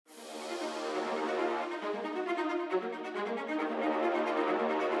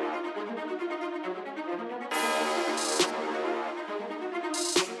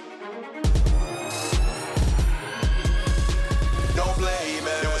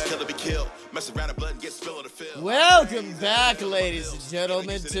Welcome back, ladies and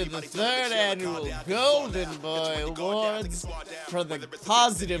gentlemen, to the third annual Golden Boy Awards for the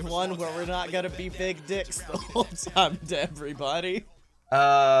positive one where we're not gonna be big dicks the whole time to everybody.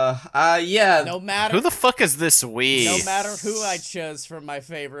 Yeah. No matter who the fuck is this we? No matter who I chose for my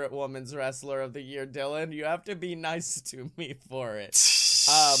favorite women's wrestler of the year, Dylan, you have to be nice to me for it.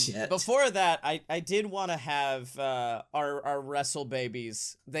 Shit. Before that, I did want to have our Wrestle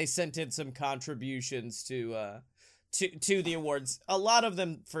Babies. They sent in some contributions to the awards. A lot of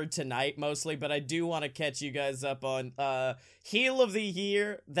them for tonight, mostly, but I do want to catch you guys up on Heel of the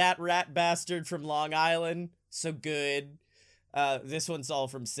Year, That Rat Bastard from Long Island. So good. This one's all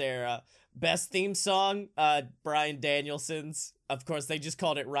from Sarah. Best theme song, Bryan Danielson's. Of course, they just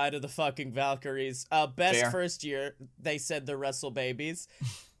called it Ride of the fucking Valkyries. Best Fair. First year, they said the Wrestle Babies.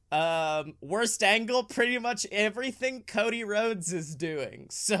 Worst angle, pretty much everything Cody Rhodes is doing.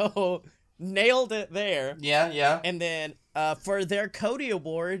 So, nailed it there. Yeah. And then, for their Cody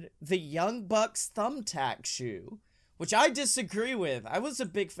Award, the Young Bucks Thumbtack shoe, which I disagree with. I was a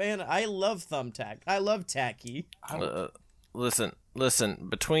big fan. I love Thumbtack. I love Tacky. Listen.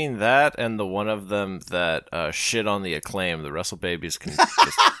 Between that and the one of them that shit on the Acclaim, the Wrestle Babies can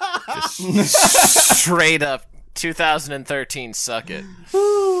just straight up 2013 suck it.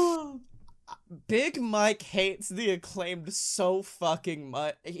 Big Mike hates the Acclaimed so fucking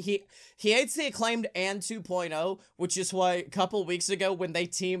much. He hates the Acclaimed and 2.0, which is why a couple weeks ago when they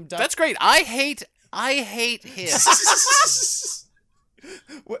teamed up. That's great. I hate him.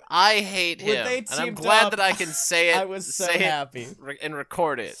 I hate him, and I'm glad that I can say it. I was so happy. And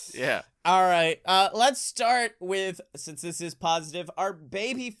record it. Yeah. All right, let's start with, since this is positive, our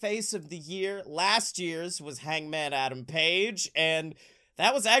baby face of the year. Last year's was Hangman Adam Page, and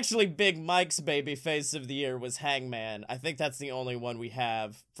that was actually Big Mike's baby face of the year was Hangman. I think that's the only one we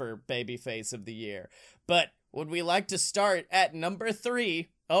have for baby face of the year. But would we like to start at number 3?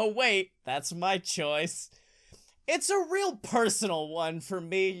 Oh wait, that's my choice. It's a real personal one for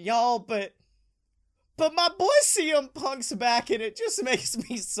me, y'all, but my boy CM Punk's back and it just makes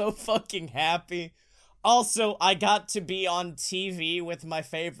me so fucking happy. Also, I got to be on TV with my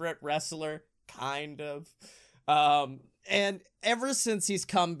favorite wrestler, kind of. And ever since he's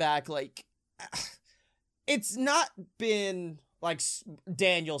come back, like, it's not been like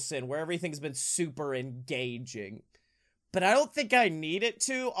Danielson, where everything's been super engaging. But I don't think I need it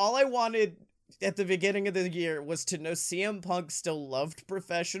to. All I wanted at the beginning of the year was to know CM Punk still loved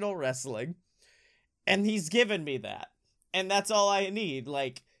professional wrestling, and he's given me that, and that's all I need.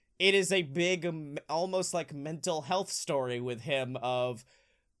 Like, it is a big, almost like mental health story with him of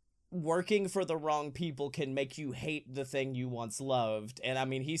working for the wrong people can make you hate the thing you once loved. And I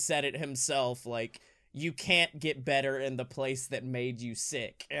mean, he said it himself, like, you can't get better in the place that made you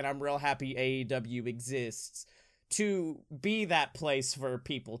sick, and I'm real happy AEW exists to be that place for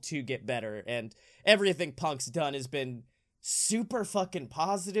people to get better, and everything Punk's done has been super fucking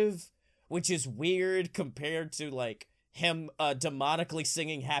positive, which is weird compared to, like, him demonically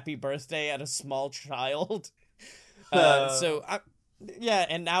singing Happy Birthday at a small child. Yeah,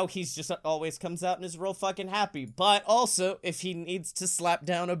 and now he's just always comes out and is real fucking happy. But also, if he needs to slap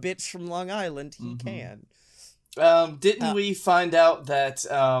down a bitch from Long Island, he can. Didn't we find out that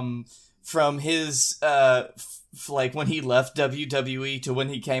from his like when he left WWE to when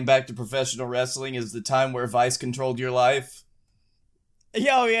he came back to professional wrestling is the time where Vice controlled your life?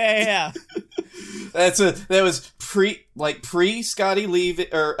 Yeah. That was pre Scotty leaving,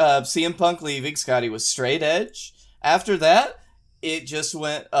 or CM Punk leaving. Scotty was straight edge. After that, it just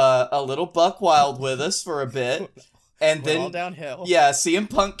went a little buck wild with us for a bit, and then all downhill. Yeah, CM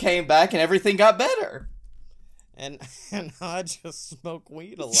Punk came back and everything got better. And I just smoke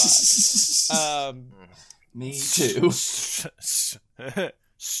weed a lot. Me too.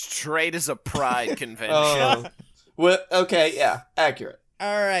 Straight as a pride convention. Well, okay, yeah, accurate.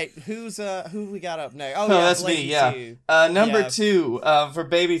 All right, who we got up next? Oh, yeah, that's me. Yeah, number 2 for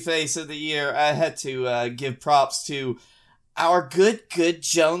babyface of the year. I had to give props to our good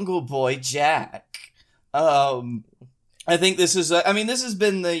Jungle Boy Jack. I think this is. This has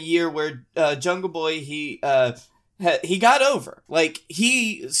been the year where Jungle Boy he got over. Like,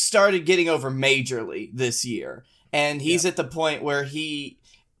 he started getting over majorly this year, and he's at the point where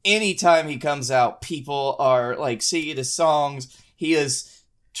anytime he comes out, people are like singing his songs. He is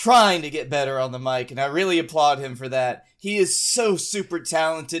trying to get better on the mic, and I really applaud him for that. He is so super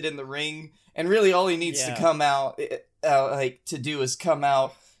talented in the ring, and really all he needs to come out, to do is come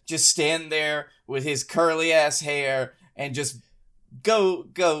out, just stand there with his curly ass hair, and just go,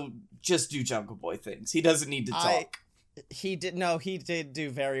 just do Jungle Boy things. He doesn't need to talk. He did do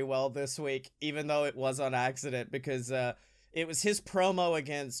very well this week, even though it was on accident, because it was his promo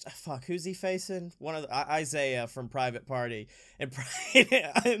against who's he facing? One of Isaiah from Private Party, and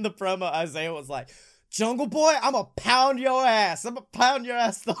in the promo, Isaiah was like, "Jungle Boy, I'm gonna pound your ass. I'm gonna pound your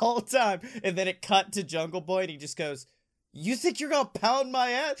ass the whole time." And then it cut to Jungle Boy, and he just goes, "You think you're gonna pound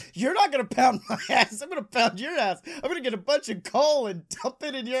my ass? You're not gonna pound my ass. I'm gonna pound your ass. I'm gonna get a bunch of coal and dump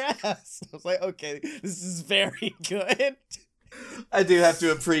it in your ass." I was like, okay, this is very good. I do have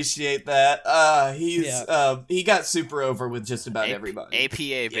to appreciate that. He got super over with just about everybody.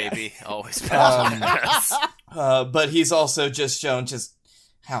 APA, baby. Always pound your ass. But he's also just shown just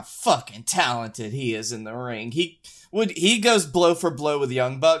how fucking talented he is in the ring. He goes blow for blow with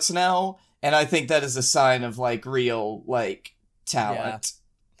Young Bucks now. And I think that is a sign of, like, real, like, talent.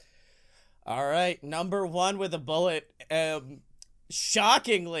 Yeah. All right, number 1 with a bullet.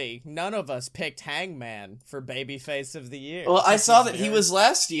 Shockingly, none of us picked Hangman for Babyface of the Year. Well, I saw that he was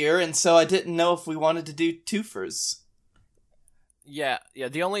last year, and so I didn't know if we wanted to do twofers. Yeah.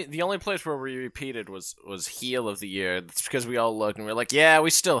 The only place where we repeated was heel of the year. That's because we all looked and we were like, yeah, we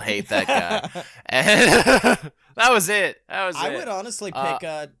still hate that guy. And that was it. I would honestly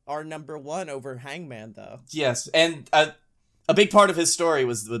pick our number 1 over Hangman, though. Yes, and a big part of his story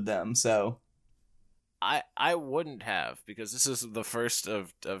was with them, so... I wouldn't have, because this is the first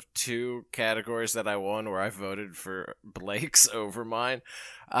of 2 categories that I won where I voted for Blake's over mine.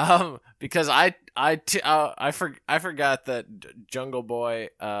 Because I forgot that Jungle Boy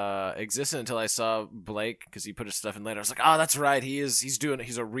existed until I saw Blake, because he put his stuff in later. I was like, oh, that's right, he's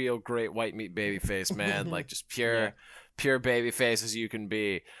a real great white meat babyface, man. Like, just pure babyface as you can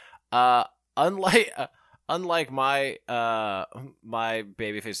be. Unlike my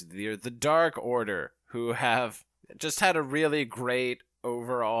babyface of the year, the Dark Order, who have just had a really great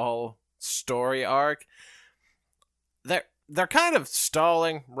overall story arc. They're kind of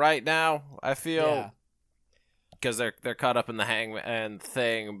stalling right now, I feel, because they're caught up in the Hangman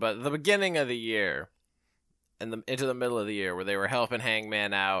thing. But the beginning of the year and into the middle of the year, where they were helping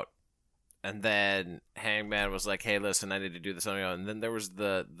Hangman out, and then Hangman was like, "Hey, listen, I need to do this on my own." And then there was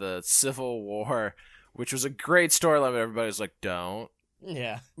the Civil War, which was a great storyline, but everybody was like, "Don't."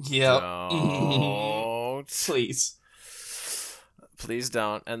 Yeah. Yep. Don't. Please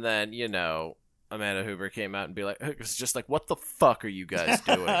don't. And then, Amanda Hoover came out and it was just like, what the fuck are you guys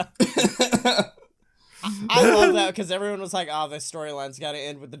doing? I love that, because everyone was like, oh, this storyline's got to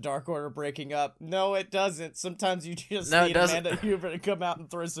end with the Dark Order breaking up. No, it doesn't. Sometimes you just need Amanda Hoover to come out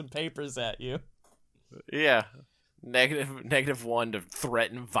and throw some papers at you. Yeah. -1 to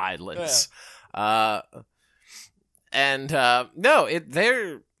threaten violence. Yeah.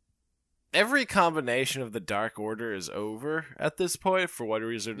 Every combination of the Dark Order is over at this point for one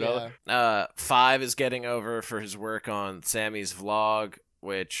reason or another. 5 is getting over for his work on Sammy's vlog,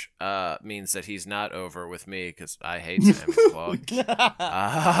 which means that he's not over with me, because I hate Sammy's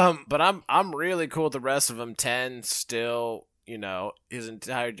vlog. But I'm really cool with the rest of them. 10 still, his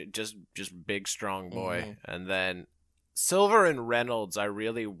entire just big strong boy, and then Silver and Reynolds I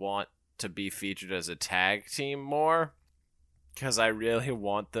really want to be featured as a tag team more, because I really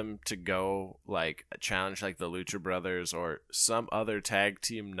want them to go like a challenge like the Lucha Brothers or some other tag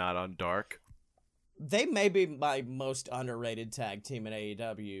team not on Dark. They may be my most underrated tag team in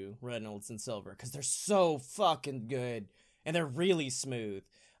AEW, Reynolds and Silver, because they're so fucking good and they're really smooth.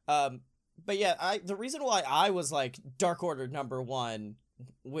 But yeah, the reason why I was like Dark Order number 1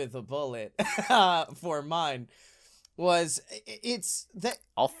 with a bullet for mine was it's that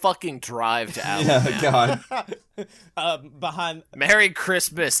I'll fucking drive to Alabama. Yeah, God. Behind Merry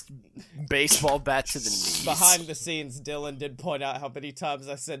Christmas, baseball bat to the knees. Behind the scenes, Dylan did point out how many times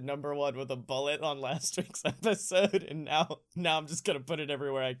I said number 1 with a bullet on last week's episode, and now I'm just gonna put it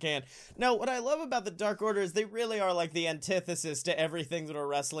everywhere I can. Now, what I love about the Dark Order is they really are like the antithesis to everything that a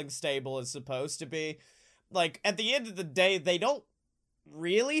wrestling stable is supposed to be. Like, at the end of the day, they don't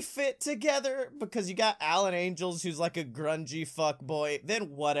really fit together, because you got Alan Angels, who's like a grungy fuckboy,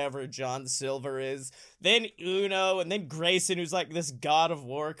 then whatever John Silver is, then Uno, and then Grayson, who's like this God of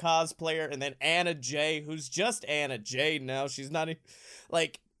War cosplayer, and then Anna Jay, who's just Anna Jay now. She's not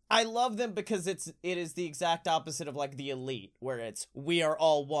like, I love them because it is the exact opposite of like the Elite, where it's we are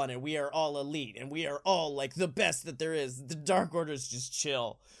all one and we are all elite and we are all like the best that there is. The Dark Order's just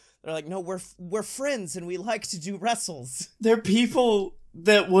chill. They're like, no, we're friends and we like to do wrestles. They're people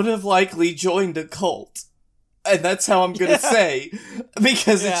that would have likely joined a cult. And that's how I'm gonna say.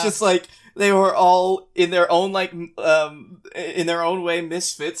 Because it's just like, they were all in their own, like, in their own way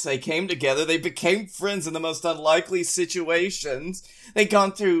misfits. They came together. They became friends in the most unlikely situations. They'd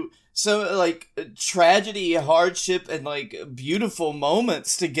gone through so like tragedy, hardship, and like beautiful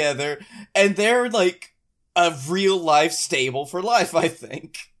moments together, and they're like a real life stable for life, I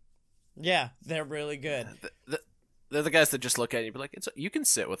think. Yeah, they're really good. They're the guys that just look at you and be like, you can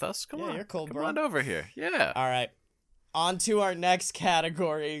sit with us. Come on. You're cool, Come bro. on over here. Yeah. All right. On to our next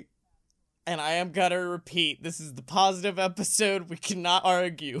category. And I am gonna repeat, this is the positive episode. We cannot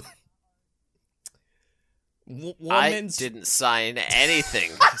argue. I didn't sign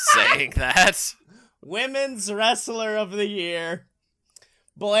anything saying that. Women's Wrestler of the Year.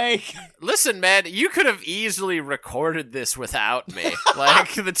 Blake. Listen, man, you could have easily recorded this without me.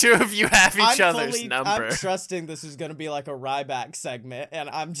 Like, the two of you have each other's number. I'm trusting this is going to be like a Ryback segment, and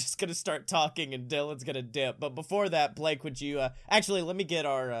I'm just going to start talking, and Dylan's going to dip. But before that, Blake, would you... actually, let me get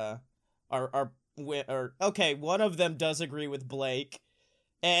our... Okay, one of them does agree with Blake.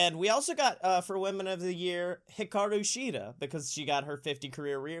 And we also got, for Women of the Year, Hikaru Shida, because she got her 50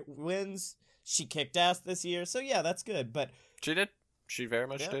 career wins. She kicked ass this year, so yeah, that's good. But she did. She very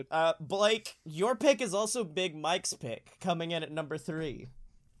much did. Blake, your pick is also Big Mike's pick, coming in at number 3.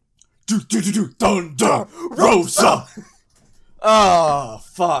 Thunder Rosa! Oh,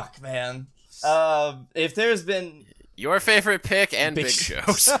 fuck, man. If there's been... Your favorite pick and Big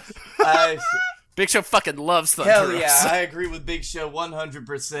Show's. Big Show fucking loves Thunder Rosa. Hell yeah, I agree with Big Show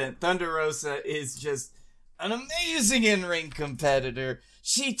 100%. Thunder Rosa is just an amazing in-ring competitor.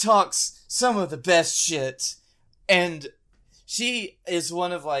 She talks some of the best shit, and she is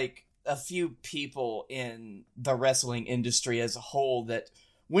one of, like, a few people in the wrestling industry as a whole that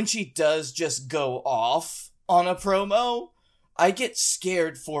when she does just go off on a promo, I get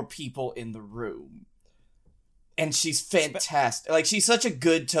scared for people in the room. And she's fantastic. Like, she's such a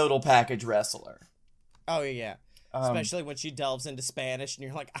good total package wrestler. Oh, yeah. Especially when she delves into Spanish and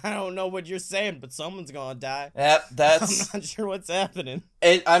you're like, I don't know what you're saying, but someone's gonna die. Yep, that's... I'm not sure what's happening.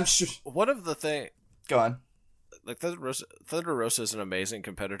 I'm sure... One of the things... Go on. Like, Thunder Rosa is an amazing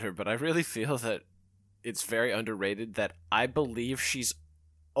competitor, but I really feel that it's very underrated that I believe she's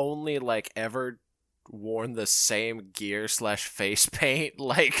only, like, ever worn the same gear / face paint,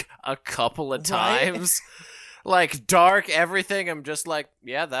 like, a couple of times. Like, dark everything, I'm just like,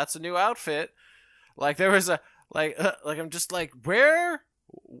 yeah, that's a new outfit. Like, there was a... Like, I'm just like,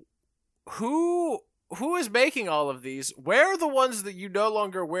 who is making all of these? Where are the ones that you no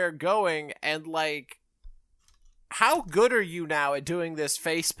longer wear going? And, like, how good are you now at doing this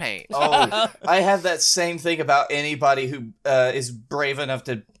face paint? Oh, I have that same thing about anybody who is brave enough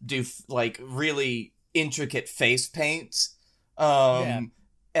to do, like, really intricate face paints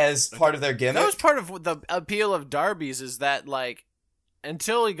as part of their gimmick. That was part of the appeal of Darby's, is that, like,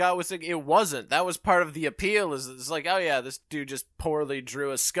 until he got with it wasn't. That was part of the appeal, is it's like, oh yeah, this dude just poorly drew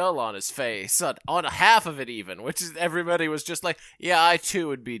a skull on his face, on half of it even, which is, everybody was just like, yeah, I too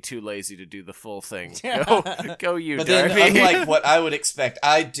would be too lazy to do the full thing. Go you, but Darby. Then, unlike what I would expect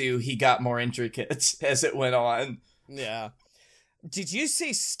he got more intricate as it went on. Yeah. Did you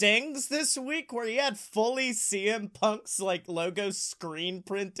see Stings this week where he had fully CM Punk's, like, logo screen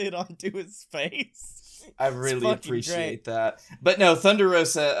printed onto his face? I really appreciate that. But no, Thunder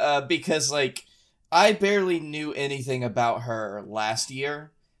Rosa, because, like, I barely knew anything about her last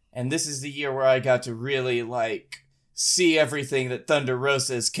year, and this is the year where I got to really, like, see everything that Thunder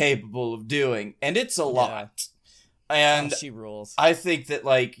Rosa is capable of doing, and it's a lot. And she rules. I think that,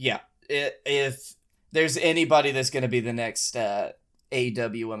 like, if there's anybody that's going to be the next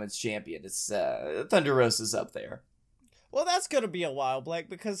AEW Women's Champion, it's Thunder Rosa's up there. Well, that's going to be a while, Blake,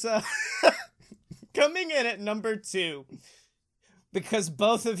 because... coming in at number 2, because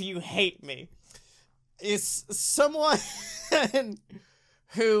both of you hate me, is someone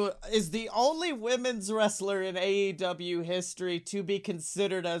who is the only women's wrestler in AEW history to be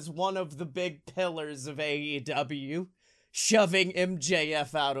considered as one of the big pillars of AEW, shoving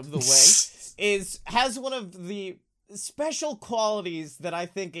MJF out of the way, has one of the special qualities that I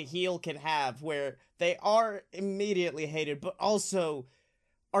think a heel can have, where they are immediately hated, but also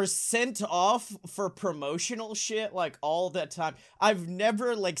are sent off for promotional shit, like, all the time. I've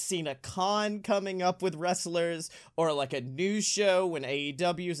never, like, seen a con coming up with wrestlers or, like, a news show when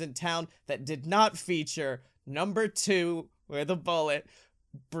AEW's in town that did not feature number 2, with a bullet,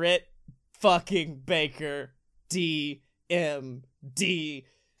 Britt fucking Baker, DMD.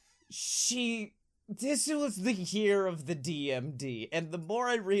 This was the year of the DMD, and the more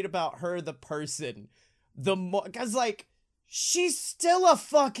I read about her, the person, the more, 'cause, like, she's still a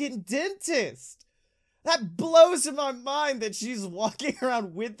fucking dentist. That blows my mind that she's walking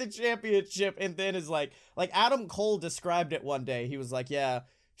around with the championship and then is like Adam Cole described it one day. He was like, yeah,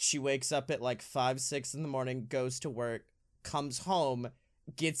 she wakes up at like 5, 6 in the morning, goes to work, comes home,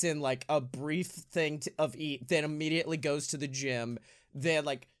 gets in like a brief thing of eat, then immediately goes to the gym. Then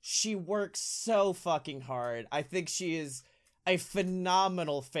like she works so fucking hard. I think she is a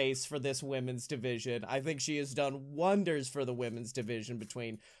phenomenal face for this women's division. I think she has done wonders for the women's division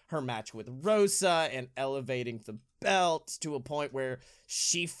between her match with Rosa and elevating the belt to a point where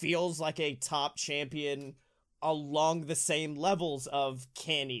she feels like a top champion along the same levels of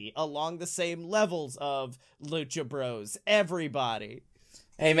Kenny, along the same levels of Lucha Bros, everybody.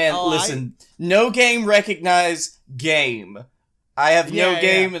 Hey man, listen, no game recognize game. I have no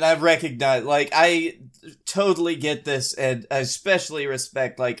game and I recognize, like, I totally get this and I especially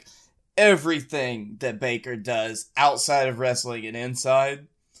respect, like, everything that Baker does outside of wrestling and inside.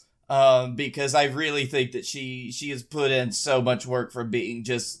 Because I really think that she has put in so much work from being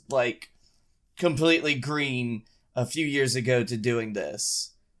just, like, completely green a few years ago to doing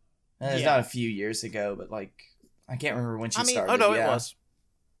this. And it's not a few years ago, but, like, I can't remember when she started. Oh no, it was.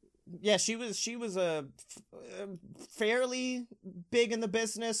 Yeah, she was a fairly big in the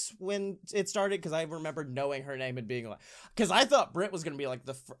business when it started, because I remember knowing her name and being like, because I thought Britt was going to be like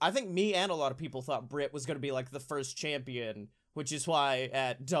I think me and a lot of people thought Britt was going to be like the first champion, which is why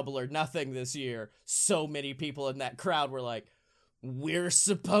at Double or Nothing this year, so many people in that crowd were like, we're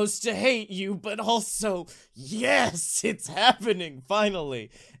supposed to hate you, but also, yes, it's happening, finally.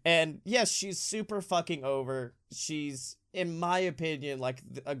 And yes, she's super fucking over. She's, in my opinion, like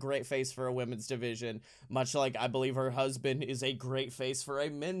a great face for a women's division, much like I believe her husband is a great face for a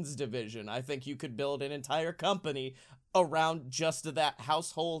men's division. I think you could build an entire company around just that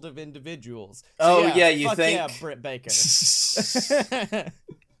household of individuals. So you think? Yeah, Britt Baker.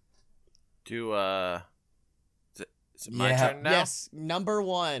 Is it my turn now? Yes, number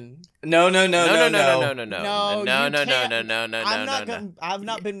one. No. I'm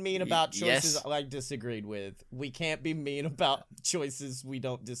not been mean about choices I disagreed with. We can't be mean about choices we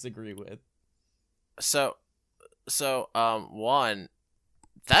don't disagree with. So, one,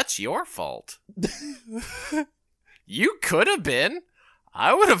 that's your fault. You could have been.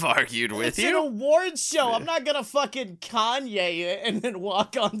 I would have argued with you. It's an award show. I'm not gonna fucking Kanye it and then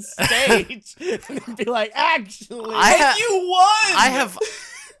walk on stage and then be like, actually, you won. I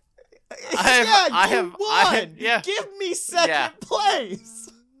have. Give me second place.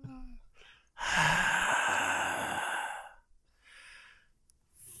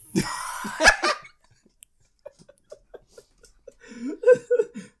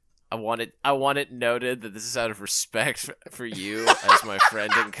 I want it noted that this is out of respect for you as my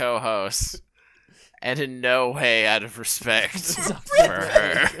friend and co-host, and in no way out of respect for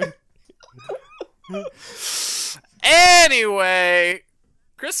her. Anyway,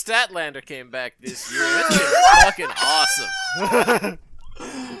 Chris Statlander came back this year. It's been fucking awesome.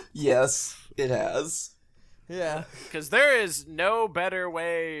 Yes, it has. Yeah, because there is no better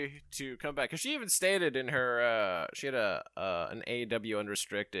way to come back. Because she even stated in her, she had an AEW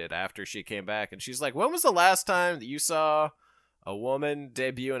Unrestricted after she came back, and she's like, "When was the last time that you saw a woman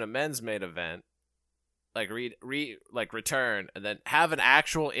debut in a men's main event, like return, and then have an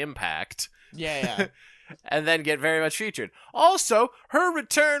actual impact?" Yeah. And then get very much featured. Also, her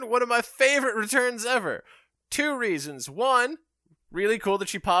return, one of my favorite returns ever. 2 reasons. 1, really cool that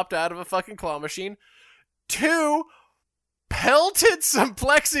she popped out of a fucking claw machine. 2, pelted some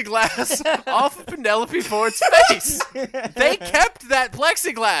plexiglass off of Penelope Ford's face. They kept that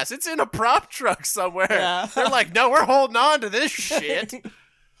plexiglass. It's in a prop truck somewhere. Yeah. They're like, no, we're holding on to this shit.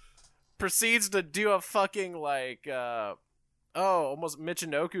 Proceeds to do a fucking, like, almost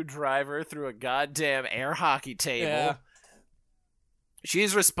Michinoku driver through a goddamn air hockey table. Yeah.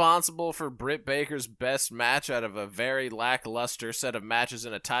 She's responsible for Britt Baker's best match out of a very lackluster set of matches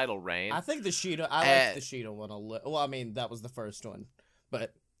in a title reign. I think the Sheeta. I like the Sheeta one a little. Well, I mean that was the first one,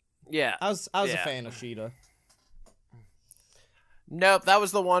 but yeah, I was a fan of Sheeta. Nope, that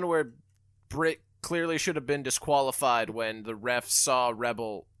was the one where Britt clearly should have been disqualified when the ref saw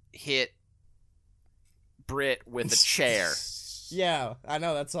Rebel hit Britt with a chair. Yeah, I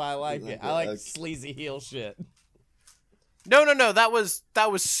know. That's why I like it. I like sleazy heel shit. No. That was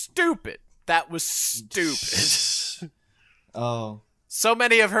stupid. That was stupid. Oh. So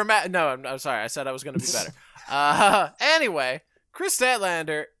many of her No, I'm sorry. I said I was going to be better. Anyway, Chris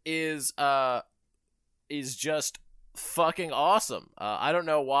Statlander is just fucking awesome. I don't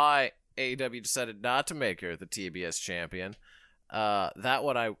know why AEW decided not to make her the TBS champion. That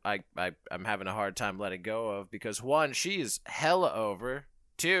one I'm having a hard time letting go of because 1, she's hella over.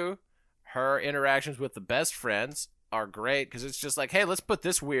 2, her interactions with the best friends are great because it's just like, hey, let's put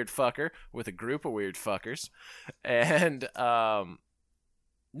this weird fucker with a group of weird fuckers. And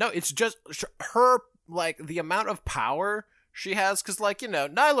no, it's just her, like, the amount of power she has, because, like, you know,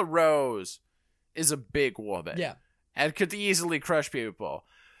 Nyla Rose is a big woman. Yeah. And could easily crush people.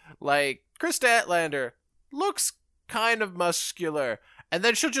 Like, Chris Statlander looks kind of muscular, and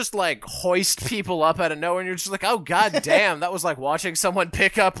then she'll just, like, hoist people up out of nowhere, and you're just like, oh, god damn, that was like watching someone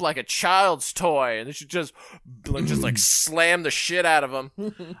pick up, like, a child's toy, and then she just like, slam the shit out of them.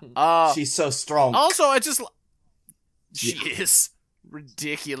 She's so strong. Also, she is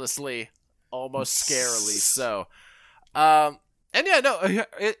ridiculously, almost scarily so. And yeah, no,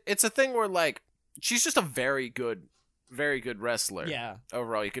 it's a thing where, like, she's just a very good wrestler. Yeah.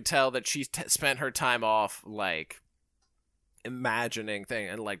 Overall, you could tell that she spent her time off, like, imagining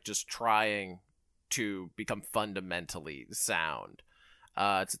things and, like, just trying to become fundamentally sound.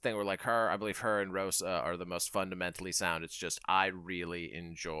 It's a thing where, like, I believe her and Rosa are the most fundamentally sound. It's just, I really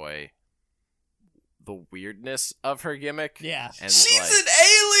enjoy the weirdness of her gimmick. Yeah. And, she's like, an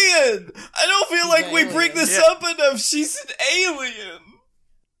alien! I don't feel like we bring this up enough. She's an alien!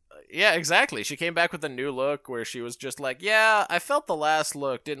 Yeah, exactly. She came back with a new look where she was just like, yeah, I felt the last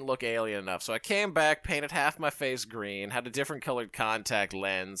look didn't look alien enough, so I came back, painted half my face green, had a different colored contact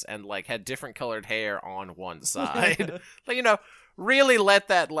lens, and, like, had different colored hair on one side. Like, you know, really let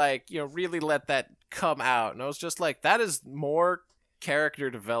that come out. And I was just like, that is more character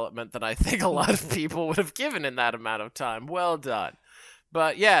development than I think a lot of people would have given in that amount of time. Well done.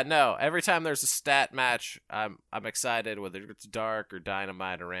 But yeah, no, every time there's a stat match, I'm excited, whether it's Dark or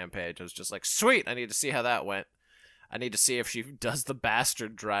Dynamite or Rampage. I was just like, sweet, I need to see how that went. I need to see if she does the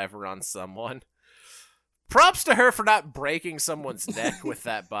bastard driver on someone. Props to her for not breaking someone's neck with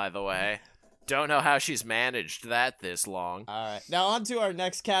that, by the way. Don't know how she's managed that this long. All right. Now on to our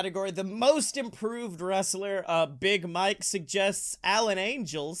next category. The most improved wrestler. Big Mike suggests Alan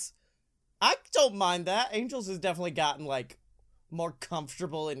Angels. I don't mind that. Angels has definitely gotten, like, more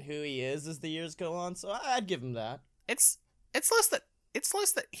comfortable in who he is as the years go on, so I'd give him that. It's less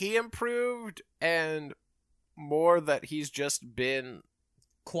that he improved and more that he's just been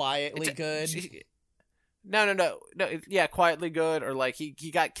quietly good. No. Yeah, quietly good, or, like,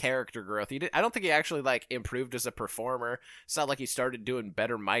 he got character growth. I don't think he actually, like, improved as a performer. It's not like he started doing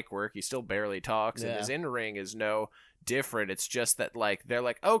better mic work. He still barely talks, and his in-ring is no different. It's just that, like, they're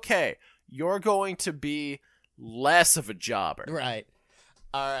like, okay, you're going to be less of a jobber. Right.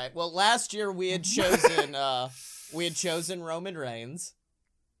 All right. Well, last year we had chosen Roman Reigns.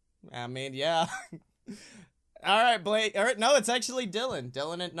 I mean, yeah. All right, Blake. All right, no, it's actually Dylan.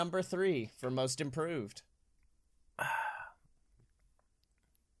 Dylan at number 3 for most improved.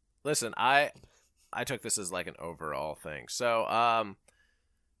 Listen, I took this as, like, an overall thing. So,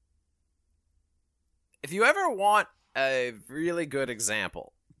 if you ever want a really good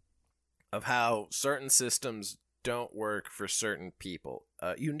example of how certain systems don't work for certain people,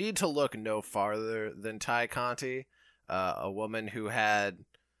 you need to look no farther than Ty Conti, a woman who had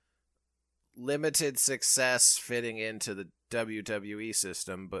limited success fitting into the WWE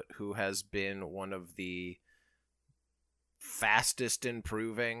system, but who has been one of the fastest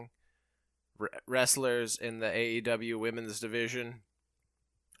improving wrestlers in the AEW women's division,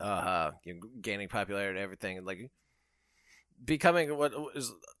 gaining popularity and everything, and, like, becoming what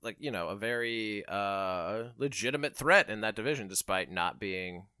is, like, you know, a very legitimate threat in that division, despite not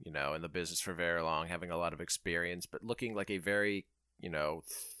being, you know, in the business for very long, having a lot of experience, but looking like a very, you know,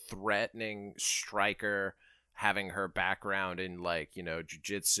 threatening striker, having her background in, like, you know,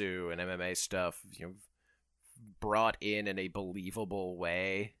 jiu-jitsu and MMA stuff, you know, brought in a believable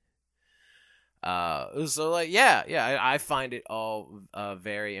way. So, like, I find it all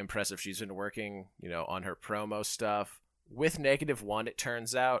very impressive. She's been working, you know, on her promo stuff with -1. It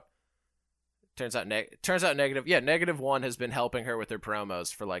turns out negative. Yeah, -1 has been helping her with her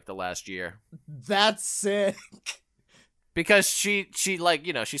promos for, like, the last year. That's sick. Because she like,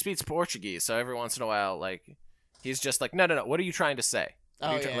 you know, she speaks Portuguese, so every once in a while, like, he's just like, no, what are you trying to say?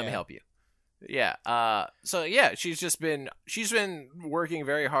 Let me help you. Yeah. So yeah, she's been working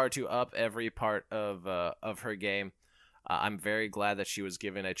very hard to up every part of her game. I'm very glad that she was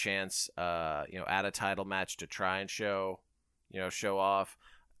given a chance, you know, at a title match to try and show off.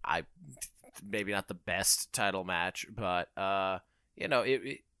 Maybe not the best title match, but you know,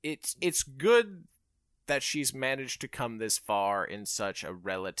 it's good that she's managed to come this far in such a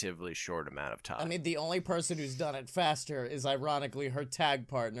relatively short amount of time. I mean, the only person who's done it faster is, ironically, her tag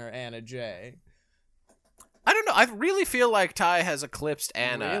partner, Anna Jay. I don't know. I really feel like Ty has eclipsed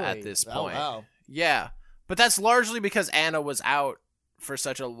Anna at this point. Oh, wow. Yeah. But that's largely because Anna was out for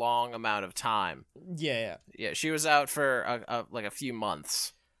such a long amount of time. Yeah. Yeah, she was out for a few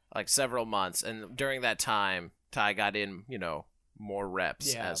months, like several months. And during that time, Ty got in, you know, more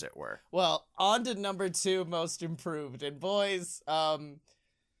reps, as it were. Well, on to number 2, most improved. And boys,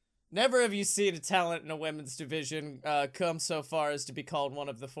 never have you seen a talent in a women's division come so far as to be called one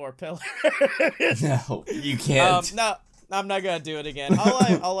of the 4 pillars. No, you can't. No, I'm not gonna do it again.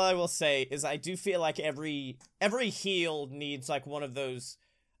 All I will say is I do feel like every heel needs like one of those,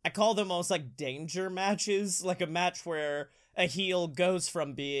 I call them almost like danger matches, like a match where a heel goes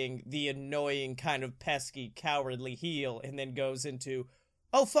from being the annoying kind of pesky cowardly heel and then goes into,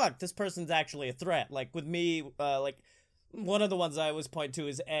 oh fuck, this person's actually a threat. Like with me, like one of the ones I always point to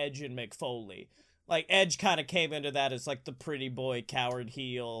is Edge and Mick Foley. Like Edge kind of came into that as like the pretty boy coward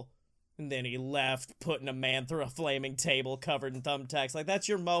heel, and then he left putting a man through a flaming table covered in thumbtacks. Like that's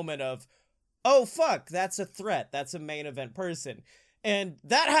your moment of, oh fuck, that's a threat, that's a main event person. And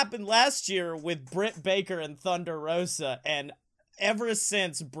that happened last year with Britt Baker and Thunder Rosa, and ever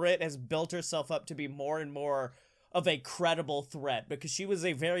since, Britt has built herself up to be more and more of a credible threat, because she was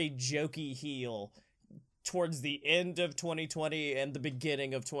a very jokey heel towards the end of 2020 and the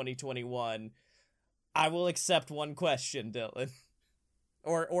beginning of 2021. I will accept one question, Dylan.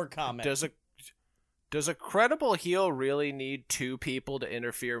 Or comment. Does a credible heel really need 2 people to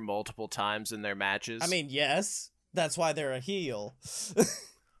interfere multiple times in their matches? I mean, yes. That's why they're a heel.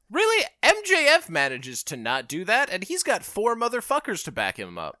 Really? MJF manages to not do that, and he's got 4 motherfuckers to back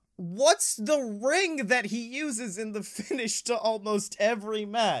him up. What's the ring that he uses in the finish to almost every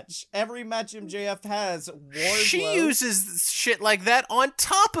match? Every match MJF has, Wardlow. She uses shit like that on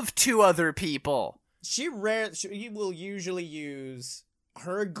top of 2 other people. She will usually use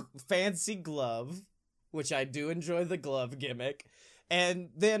her fancy glove, which I do enjoy the glove gimmick. And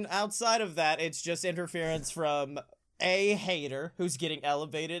then outside of that, it's just interference from a hater who's getting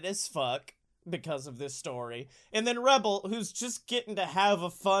elevated as fuck because of this story. And then Rebel, who's just getting to have a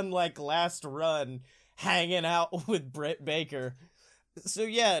fun, like, last run hanging out with Britt Baker. So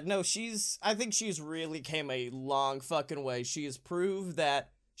yeah, no, I think she's really came a long fucking way. She has proved that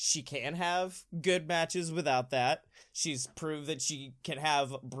she can have good matches without that. She's proved that she can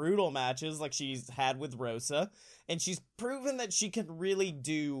have brutal matches like she's had with Rosa. And she's proven that she can really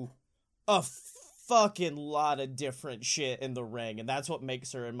do a fucking lot of different shit in the ring. And that's what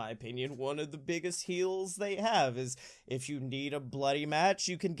makes her, in my opinion, one of the biggest heels they have. Is if you need a bloody match,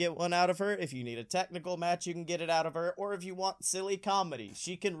 you can get one out of her. If you need a technical match, you can get it out of her. Or if you want silly comedy,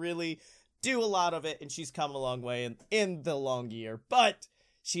 she can really do a lot of it. And she's come a long way in the long year. But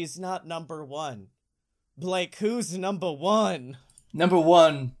she's not number 1. Blake, who's number 1? Number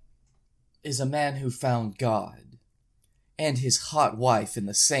 1 is a man who found God and his hot wife in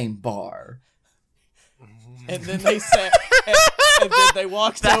the same bar. And then they said, and then they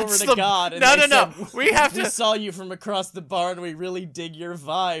walked over to God and said, we saw you from across the bar and we really dig your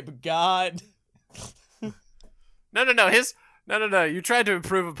vibe, God. No, you tried to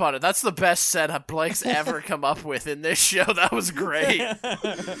improve upon it. That's the best setup Blake's ever come up with in this show. That was great.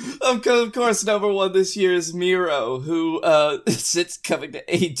 Of course, number 1 this year is Miro, who, since coming to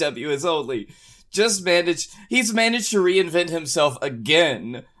AEW has only he's managed to reinvent himself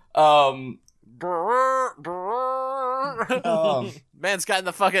again. Man's got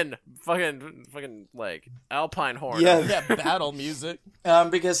the fucking like Alpine horn. Yeah, battle music.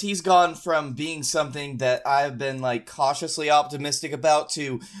 Because he's gone from being something that I've been like cautiously optimistic about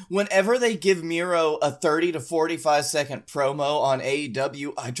to whenever they give Miro a 30 to 45 second promo on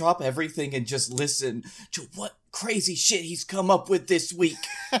AEW, I drop everything and just listen to what crazy shit he's come up with this week.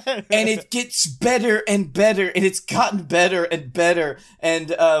 And it gets better and better, and it's gotten better and better.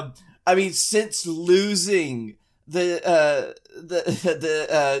 And I mean, since losing I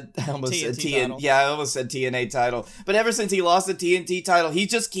almost said I almost said TNA title. But ever since he lost the TNT title, he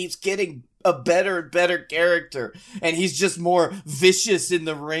just keeps getting a better and better character. And he's just more vicious in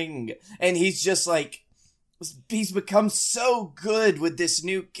the ring. And he's just like, he's become so good with this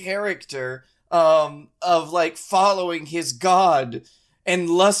new character of like following his god and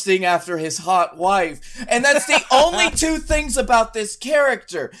lusting after his hot wife. And that's the only 2 things about this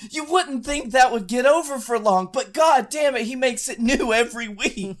character. You wouldn't think that would get over for long, but god damn it, he makes it new every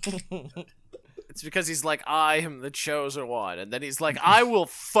week. It's because he's like, I am the chosen one. And then he's like, I will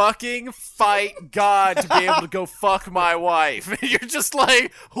fucking fight God to be able to go fuck my wife. And you're just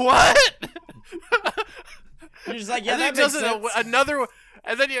like, what? You're just like, yeah, that makes sense. Another...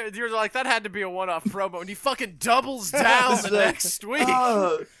 And then you're like, that had to be a one-off promo, and he fucking doubles down the next week.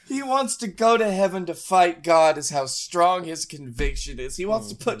 He wants to go to heaven to fight God, is how strong his conviction is. He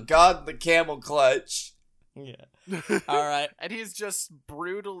wants to put God in the camel clutch. Yeah. All right. And he's just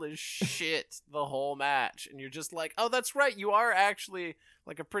brutal as shit the whole match. And you're just like, oh, that's right, you are actually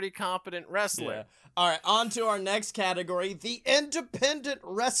like a pretty competent wrestler. Yeah. All right, on to our next category, the Independent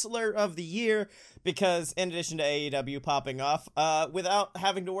Wrestler of the Year, because in addition to AEW popping off, without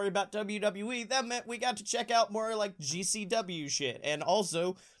having to worry about WWE, that meant we got to check out more like GCW shit, and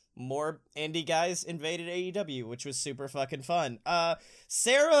also more indie guys invaded AEW, which was super fucking fun.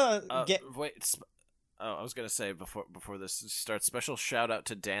 Sarah... I was gonna say before this starts, special shout out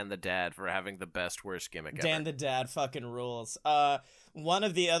to Dan the Dad for having the best worst gimmick ever. Dan the Dad fucking rules. One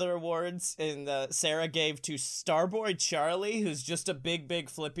of the other awards Sarah gave to Starboy Charlie, who's just a big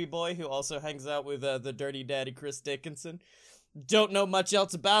flippy boy who also hangs out with the Dirty Daddy Chris Dickinson. Don't know much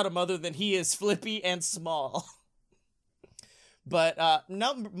else about him other than he is flippy and small. But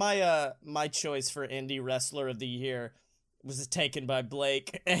my choice for Indie Wrestler of the Year was taken by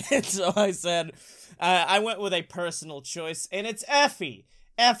Blake, and so I said I went with a personal choice, and it's Effie.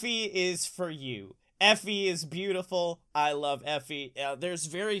 Effie is for you. Effie is beautiful. I love Effie. There's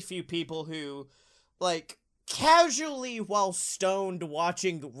very few people who, like, casually while stoned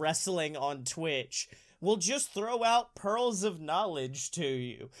watching wrestling on Twitch will just throw out pearls of knowledge to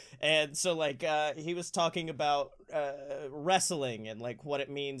you. And so, like, he was talking about wrestling and, like, what it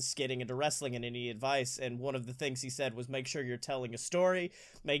means getting into wrestling and any advice. And one of the things he said was make sure you're telling a story,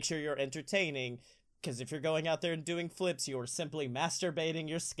 make sure you're entertaining, because if you're going out there and doing flips, you're simply masturbating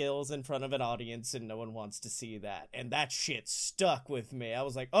your skills in front of an audience, and no one wants to see that. And that shit stuck with me. I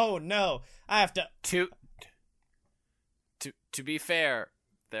was like, oh no, I have to... To be fair,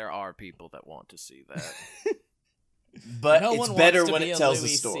 there are people that want to see that. But no, it's better when it tells a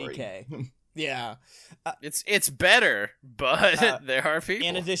story. Yeah. It's better, but there are people.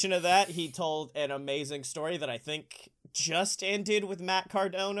 In addition to that, he told an amazing story that I think just ended with Matt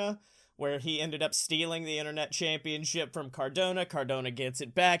Cardona, where he ended up stealing the Internet Championship from Cardona. Cardona gets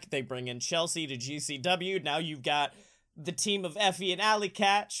it back. They bring in Chelsea to GCW. Now you've got the team of Effie and Alley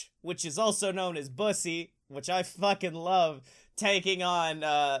Catch, which is also known as Bussy, which I fucking love, taking on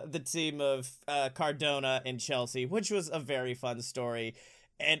the team of Cardona and Chelsea, which was a very fun story.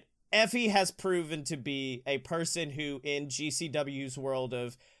 And Effie has proven to be a person who, in GCW's world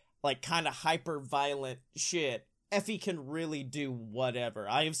of, like, kind of hyper-violent shit, Effie can really do whatever.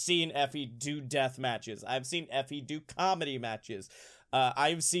 I have seen Effie do death matches. I've seen Effie do comedy matches.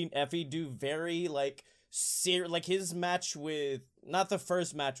 I've seen Effie do very, like, like his match with, not the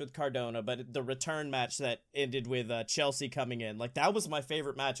first match with Cardona, but the return match that ended with Chelsea coming in. Like, that was my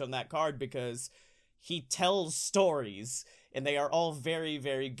favorite match on that card because he tells stories, and they are all very,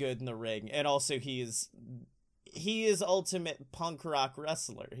 very good in the ring. And also, he is ultimate punk rock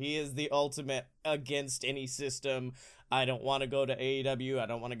wrestler. He is the ultimate against any system. I don't want to go to AEW. I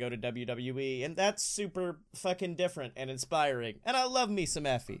don't want to go to WWE. And that's super fucking different and inspiring. And I love me some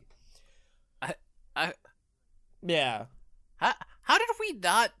Effie. Yeah. How did we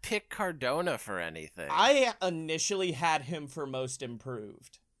not pick Cardona for anything? I initially had him for most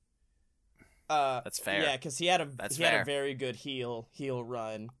improved. That's fair. Yeah, because he had a very good heel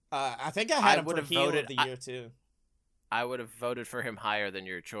run. I think I had him for heel of the year too. I would have voted for him higher than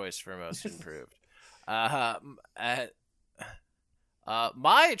your choice for most improved. My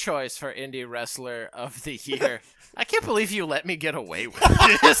choice for indie wrestler of the year. I can't believe you let me get away with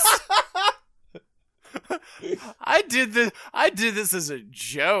this. I did this as a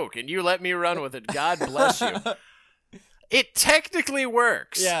joke, and you let me run with it. God bless you. It technically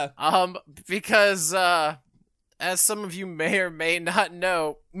works. Yeah. Because as some of you may or may not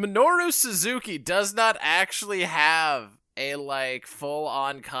know, Minoru Suzuki does not actually have a like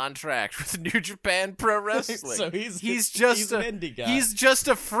full-on contract with New Japan Pro Wrestling. So he's just an indie guy. He's just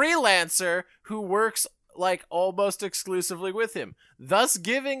a freelancer who works like almost exclusively with him, thus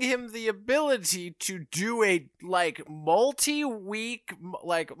giving him the ability to do a like multi-week,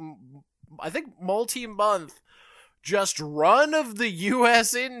 like I think multi-month just run of the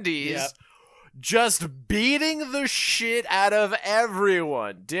US Indies. Yep. Just beating the shit out of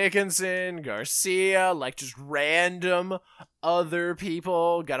everyone. Dickinson, Garcia, like just random other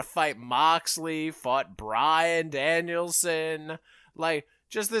people. Gotta fight Moxley, fought Bryan Danielson. Like,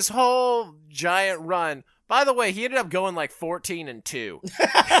 just this whole giant run. By the way, he ended up going like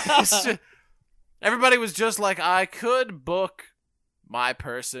 14-2. Everybody was just like, I could book my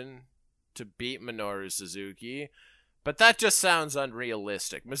person to beat Minoru Suzuki, but that just sounds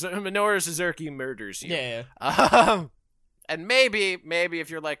unrealistic. Minoru Suzuki murders you. Yeah. And maybe if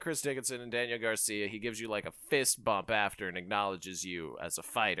you're like Chris Dickinson and Daniel Garcia, he gives you like a fist bump after and acknowledges you as a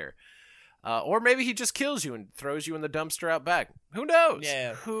fighter. Or maybe he just kills you and throws you in the dumpster out back. Who knows?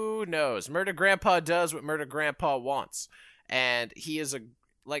 Yeah. Who knows? Murder Grandpa does what Murder Grandpa wants. And he is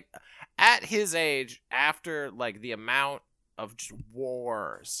at his age, after like the amount of just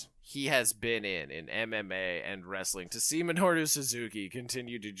wars he has been in MMA and wrestling, to see Minoru Suzuki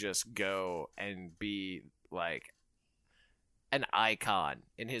continue to just go and be like an icon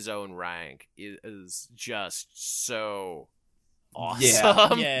in his own rank is just so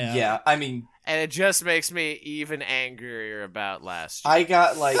awesome. Yeah. I mean, and it just makes me even angrier about last year. I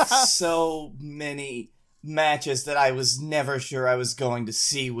got like so many matches that I was never sure I was going to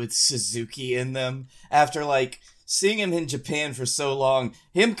see with Suzuki in them. After like seeing him in Japan for so long,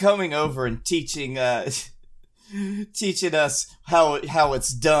 him coming over and teaching teaching us how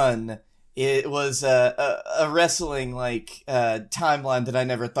it's done. It was a wrestling like timeline that I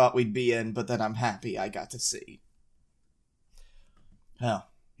never thought we'd be in, but that I'm happy I got to see. Oh.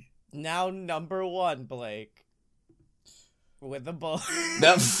 Now number 1, Blake. With the bull.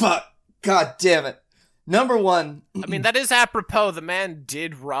 No, fuck. God damn it. Number 1. I mean, that is apropos. The man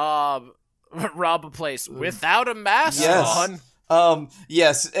did rob a place without a mask on.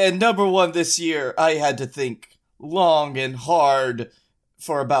 Yes. And number 1 this year, I had to think long and hard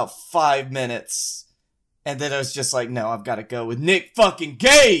for about 5 minutes. And then I was just like, no, I've got to go with Nick fucking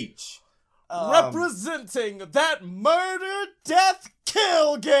Gage. Representing that murder, death,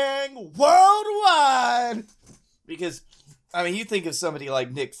 kill gang worldwide. Because, I mean, you think of somebody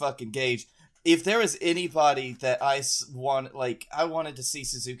like Nick fucking Gage. If there was anybody that I wanted to see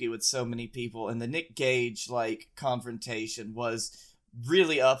Suzuki with so many people, and the Nick Gage, like, confrontation was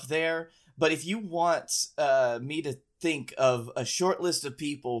really up there. But if you want me to think of a short list of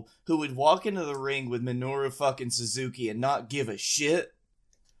people who would walk into the ring with Minoru fucking Suzuki and not give a shit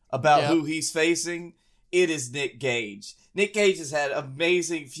about who he's facing, it is Nick Gage. Nick Gage has had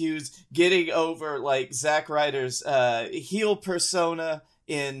amazing feuds getting over, like, Zack Ryder's heel persona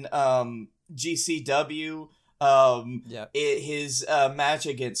in GCW. His match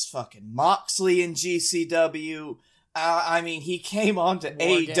against fucking Moxley in GCW. I mean, he came on to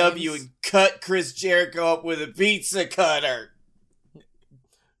AEW and cut Chris Jericho up with a pizza cutter.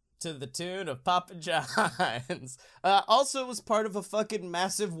 To the tune of Papa John's. Also was part of a fucking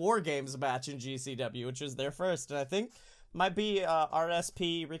massive War Games match in GCW, which was their first, and I think might be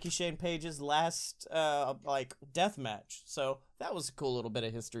RSP, Ricky Shane Page's last, death match. So that was a cool little bit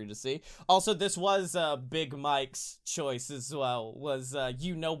of history to see. Also, this was Big Mike's choice as well, was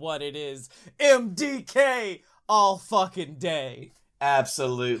You Know What It Is, MDK all fucking day.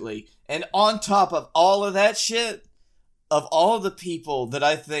 Absolutely. And on top of all of that shit, of all of the people that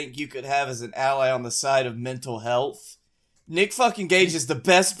I think you could have as an ally on the side of mental health, Nick fucking Gage is the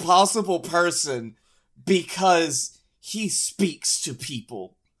best possible person because he speaks to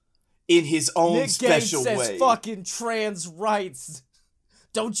people in his own special way. Nick Gage says fucking trans rights.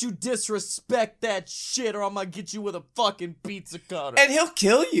 Don't you disrespect that shit or I'm gonna get you with a fucking pizza cutter. And he'll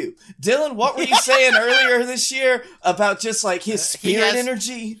kill you. Dylan, what were you saying earlier this year about just like his spirit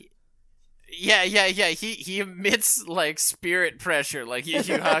energy? Yeah. He emits like spirit pressure, like Yu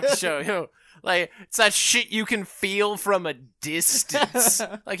Yu Hakusho. Like, it's that shit you can feel from a distance.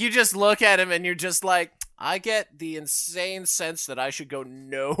 Like, you just look at him and you're just like, I get the insane sense that I should go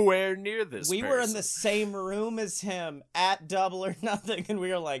nowhere near this person. We were in the same room as him at Double or Nothing, and we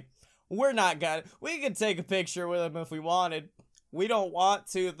were like, we're not gonna... We could take a picture with him if we wanted. We don't want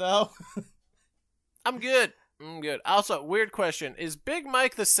to, though. I'm good. Also, weird question. Is Big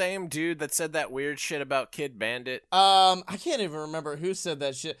Mike the same dude that said that weird shit about Kid Bandit? I can't even remember who said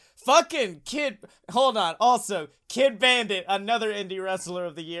that shit. Fucking Kid... Hold on. Also, Kid Bandit, another indie wrestler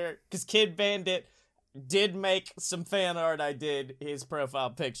of the year, because Kid Bandit did make some fan art. I did his profile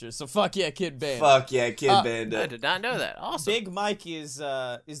picture, so fuck yeah, Kid Bandit. Fuck yeah, Kid Bandit. I did not know that. Awesome. Big Mike is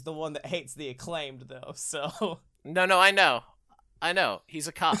the one that hates the Acclaimed, though, so... No, I know. He's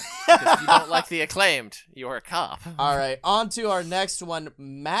a cop. If you don't like the Acclaimed, you're a cop. All right, on to our next one.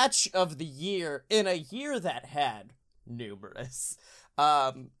 Match of the year in a year that had numerous.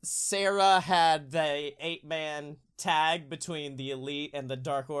 Sarah had the 8-man tag between the Elite and the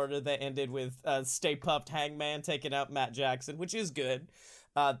Dark Order that ended with Stay Puft Hangman taking out Matt Jackson, which is good.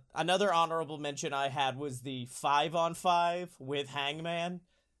 Another honorable mention I had was the 5-on-5 with Hangman.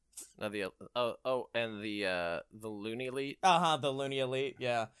 And the Looney Elite. The Looney Elite.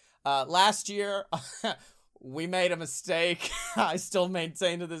 Yeah. Last year, we made a mistake. I still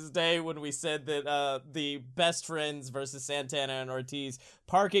maintain to this day when we said that the Best Friends versus Santana and Ortiz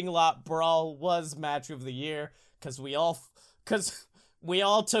parking lot brawl was match of the year because we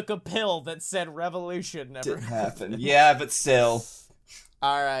all took a pill that said Revolution never didn't happen. Yeah, but still.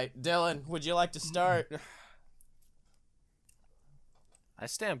 All right, Dylan, would you like to start? I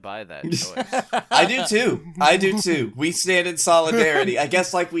stand by that choice. I do too. We stand in solidarity. I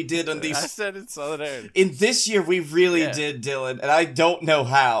guess like we did on these. I stand in solidarity. In this year, we really did, Dylan, and I don't know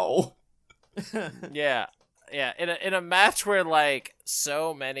how. Yeah. In a match where like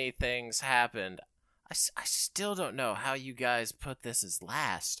so many things happened, I still don't know how you guys put this as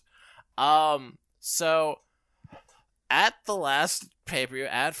last. So at the last pay-per-view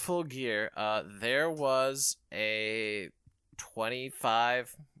at Full Gear, there was a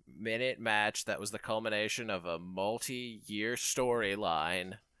 25-minute match that was the culmination of a multi-year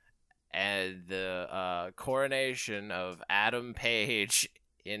storyline and the coronation of Adam Page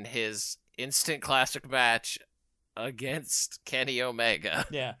in his instant classic match against Kenny Omega.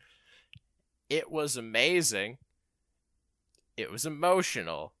 Yeah. It was amazing. It was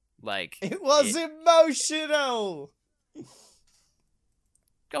emotional. It was emotional.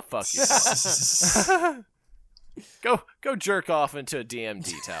 Go fuck yourself. Go jerk off into a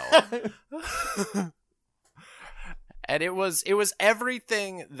DMD towel. And it was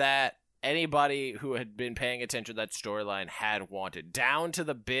everything that anybody who had been paying attention to that storyline had wanted, down to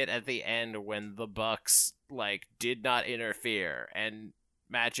the bit at the end when the Bucks did not interfere and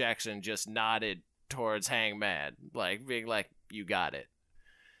Matt Jackson just nodded towards Hangman, being like, "You got it."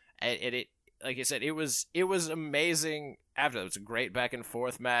 And it, like I said, it was amazing. After that, it was a great back and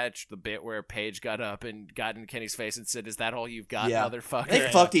forth match. The bit where Paige got up and got in Kenny's face and said, "Is that all you've got, motherfucker?" They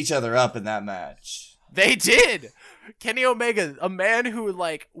fucked each other up in that match. They did. Kenny Omega, a man who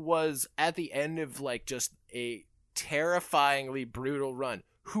was at the end of just a terrifyingly brutal run,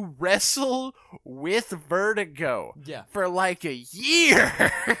 who wrestled with Vertigo for a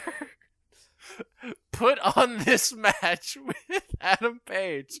year, put on this match with Adam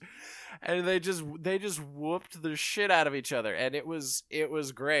Page, and they just whooped the shit out of each other, and it was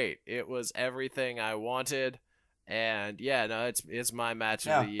great. It was everything I wanted. And it's my match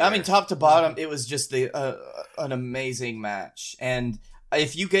of the year. I mean, top to bottom, it was just an amazing match. And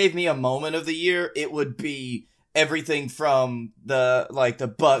if you gave me a moment of the year, it would be everything from the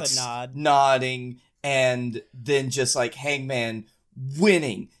Bucks nodding, and then just Hangman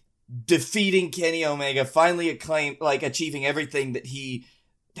winning, defeating Kenny Omega, finally achieving everything that he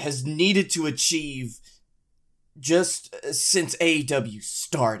has needed to achieve just since AEW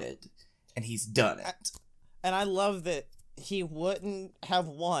started, and he's done it. And I love that he wouldn't have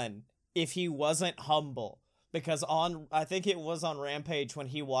won if he wasn't humble. Because I think it was on Rampage when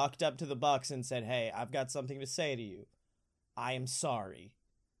he walked up to the Bucks and said, "Hey, I've got something to say to you. I am sorry."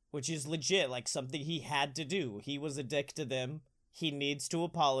 Which is legit, something he had to do. He was a dick to them. He needs to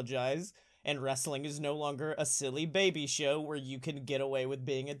apologize. And wrestling is no longer a silly baby show where you can get away with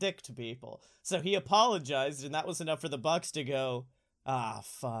being a dick to people. So he apologized, and that was enough for the Bucks to go, "Ah,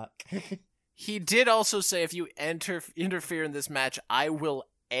 fuck." He did also say, "If you interfere in this match, I will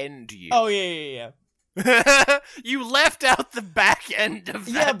end you." Oh, yeah. You left out the back end of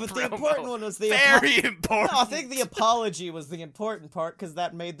that. Yeah, but promo. the important one was very important. No, I think the apology was the important part, because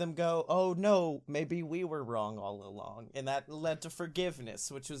that made them go, "Oh no, maybe we were wrong all along," and that led to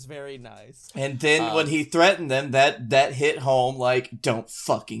forgiveness, which was very nice. And then when he threatened them, that hit home. Don't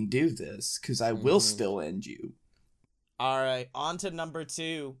fucking do this, because I will still end you. All right, on to number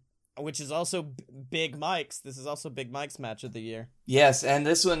 2. Which is also Big Mike's. This is also Big Mike's match of the year. Yes, and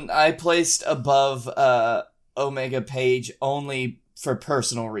this one I placed above Omega Page only for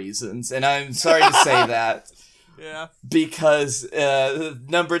personal reasons, and I'm sorry to say that. Yeah. Because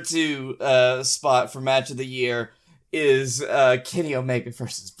number 2 spot for match of the year is Kenny Omega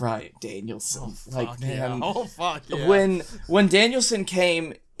versus Bryan Danielson. Oh fuck yeah. When Danielson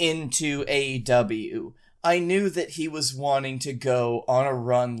came into AEW, I knew that he was wanting to go on a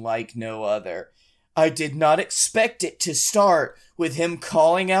run like no other. I did not expect it to start with him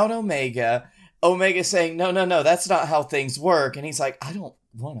calling out Omega saying, no, that's not how things work. And he's like, "I don't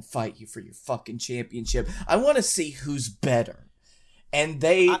want to fight you for your fucking championship. I want to see who's better." And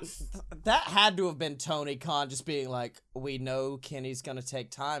that had to have been Tony Khan just being like, "We know Kenny's going to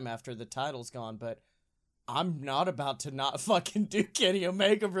take time after the title's gone, but I'm not about to not fucking do Kenny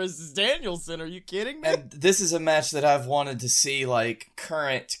Omega versus Danielson. Are you kidding me?" And this is a match that I've wanted to see,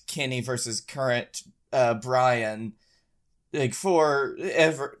 current Kenny versus current Bryan, for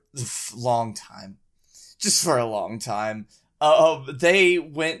long time. Just for a long time. They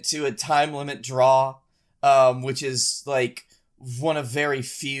went to a time limit draw, which is, one of very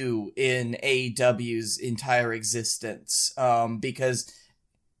few in AEW's entire existence, because...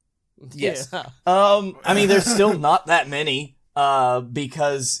 Yes. Yeah. I mean, there's still not that many,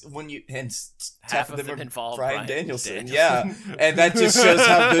 because when you... And half of them involve Bryan Danielson. Yeah. And that just shows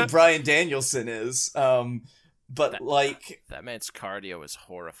how good Bryan Danielson is. but that man's cardio is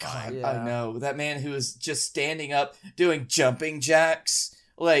horrifying. God, I know. That man who is just standing up doing jumping jacks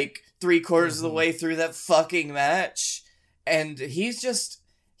like 3/4 of the way through that fucking match, and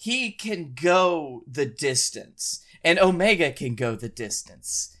he can go the distance, and Omega can go the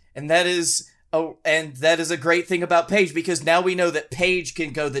distance, and that is a great thing about Paige, because now we know that Paige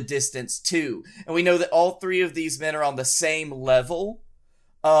can go the distance too, and we know that all three of these men are on the same level.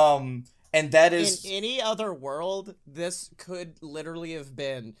 And that is... In any other world, this could literally have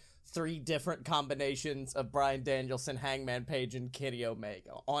been 3 different combinations of Bryan Danielson, Hangman Page, and Kenny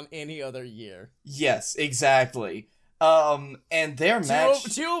Omega on any other year. Yes, exactly. And their match...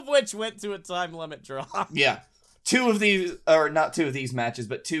 Two of which went to a time limit draw. Yeah. 2 of these, or not 2 of these matches,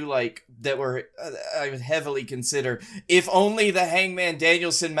 but 2, that were, I would heavily consider, if only the Hangman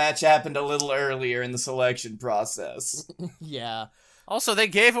Danielson match happened a little earlier in the selection process. Yeah. Also, they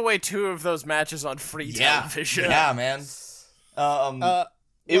gave away 2 of those matches on free television. Yeah, man.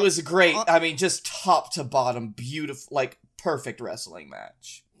 It was great. I mean, just top to bottom, beautiful, perfect wrestling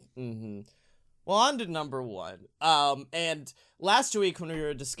match. Mm-hmm. Well, on to number 1. And last week when we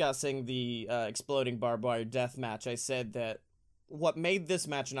were discussing the exploding barbed wire death match, I said that what made that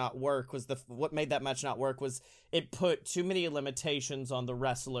match not work was it put too many limitations on the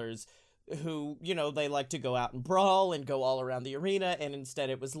wrestlers who, they like to go out and brawl and go all around the arena, and instead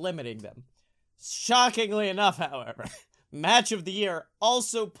it was limiting them. Shockingly enough, however, Match of the Year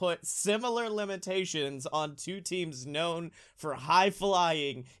also put similar limitations on 2 teams known for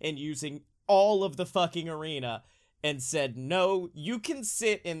high-flying and using all of the fucking arena, and said, no, you can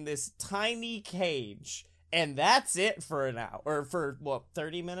sit in this tiny cage, and that's it for an hour, or for,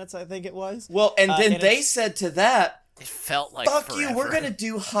 30 minutes, I think it was? Well, and then they said to that, it felt like fuck forever. You, we're gonna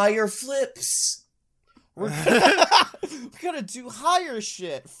do higher flips. We're gonna do higher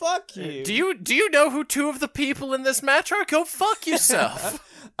shit. Fuck you. Do you know who 2 of the people in this match are? Go fuck yourself.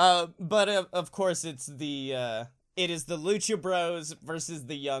 But of course it is the Lucha Bros versus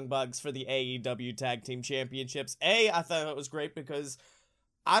the Young Bucks for the AEW Tag Team Championships. I thought it was great because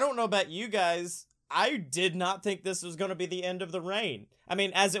I don't know about you guys, I did not think this was going to be the end of the reign. I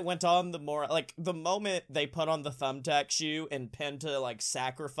mean, as it went on, the moment they put on the thumbtack shoe and Penta,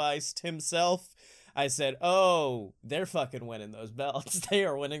 sacrificed himself, I said, oh, they're fucking winning those belts. They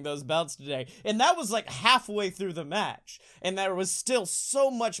are winning those belts today. And that was, halfway through the match. And there was still so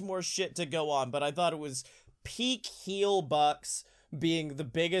much more shit to go on, but I thought it was peak heel Bucks being the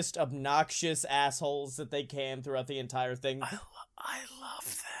biggest obnoxious assholes that they can throughout the entire thing. I love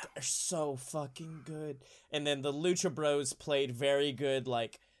them. They're so fucking good. And then the Lucha Bros played very good,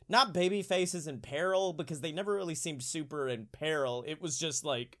 not baby faces in peril, because they never really seemed super in peril. It was just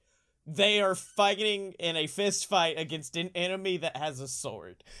they are fighting in a fist fight against an enemy that has a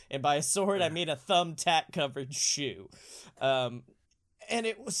sword. And by a sword, I mean a thumbtack covered shoe. And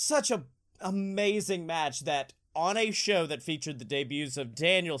it was such a amazing match that on a show that featured the debuts of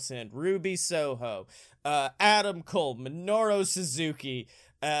Danielson, Ruby Soho, Adam Cole, Minoru Suzuki,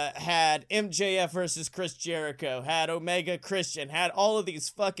 had MJF versus Chris Jericho, had Omega Christian, had all of these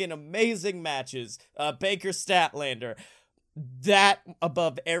fucking amazing matches, Baker Statlander. That,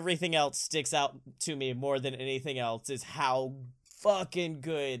 above everything else, sticks out to me more than anything else, is how fucking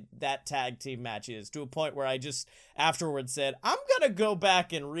good that tag team match is, to a point where I just afterwards said, I'm gonna go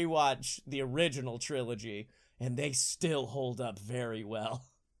back and rewatch the original trilogy, and they still hold up very well.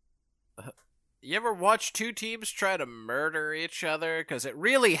 You ever watch 2 teams try to murder each other? Because it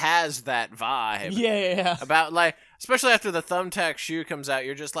really has that vibe. Yeah. About, especially after the thumbtack shoe comes out,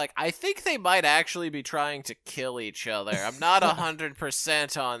 you're just I think they might actually be trying to kill each other. I'm not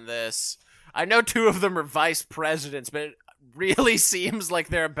 100% on this. I know 2 of them are vice presidents, but it really seems like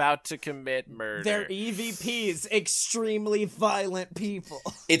they're about to commit murder. They're EVPs, extremely violent people.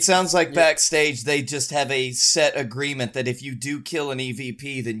 It sounds like backstage they just have a set agreement that if you do kill an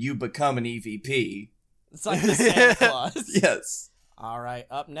EVP, then you become an EVP. It's like the Santa Claus. Yes. All right,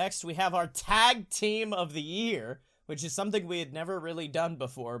 up next we have our Tag Team of the Year, which is something we had never really done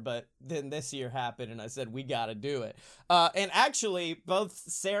before, but then this year happened, and I said, we gotta do it. And actually, both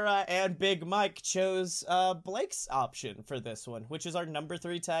Sarah and Big Mike chose Blake's option for this one, which is our number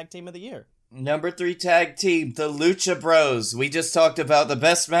 3 Tag Team of the Year. Number 3 tag team, the Lucha Bros. We just talked about the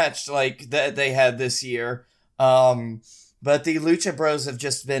best match that they had this year. But the Lucha Bros have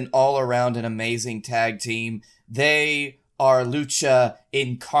just been all around an amazing tag team. They are Lucha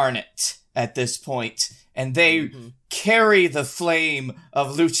incarnate at this point, and they carry the flame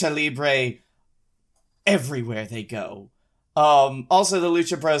of Lucha Libre everywhere they go. Also, the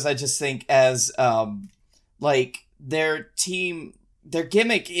Lucha Bros, I just think as, their team, their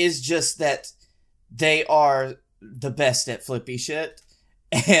gimmick is just that they are the best at flippy shit.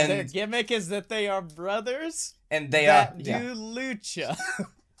 And their gimmick is that they are brothers and they that are do lucha.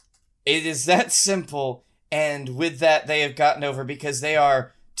 It is that simple, and with that they have gotten over because they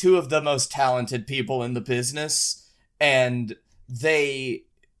are two of the most talented people in the business, and they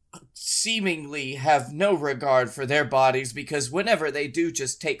seemingly have no regard for their bodies because whenever they do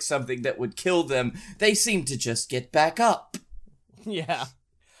just take something that would kill them, they seem to just get back up. Yeah.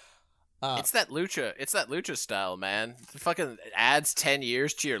 It's that lucha style, man. It fucking adds 10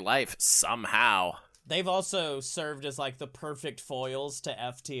 years to your life somehow. They've also served as like the perfect foils to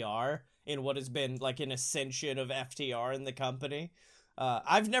FTR in what has been like an ascension of FTR in the company.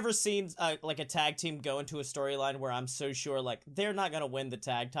 I've never seen like a tag team go into a storyline where I'm so sure like they're not going to win the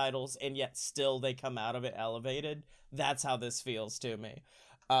tag titles and yet still they come out of it elevated. That's how this feels to me.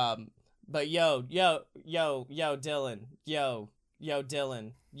 But yo, Dylan. Yo,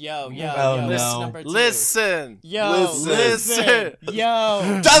 Dylan. Yo, no. number 2. Listen. Yo, listen.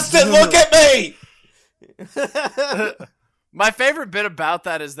 Yo. Dustin, look at me! My favorite bit about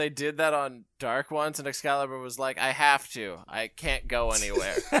that is they did that on Dark once, and Excalibur was like, I have to. I can't go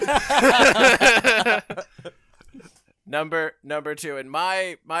anywhere. Number 2, and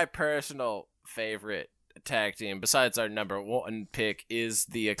my personal favorite tag team, besides our number 1 pick, is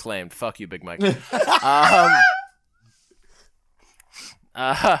the Acclaimed. Fuck you, Big Mike. This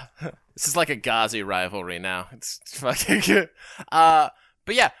is like a Ghazi rivalry now. It's fucking good. But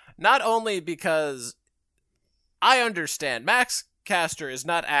yeah, not only because I understand Max Caster is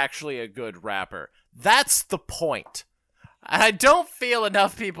not actually a good rapper. That's the point. And I don't feel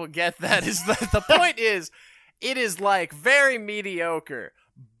enough people get that. Is that the point is, it is like very mediocre,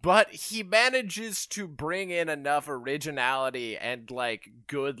 but he manages to bring in enough originality and like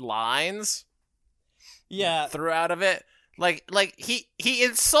good lines throughout of it. Like he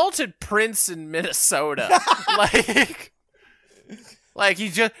insulted Prince in Minnesota. Like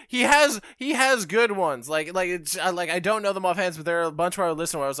he has good ones. Like it's like I don't know them offhand, but there are a bunch where I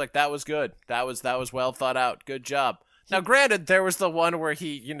listened where I was like, that was good. That was well thought out. Good job. Now, granted, there was the one where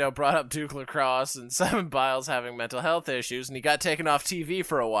he, brought up Duke Lacrosse and Simon Biles having mental health issues, and he got taken off TV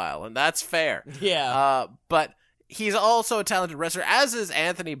for a while, and that's fair. Yeah. But he's also a talented wrestler, as is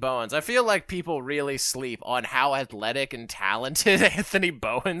Anthony Bowens. I feel like people really sleep on how athletic and talented Anthony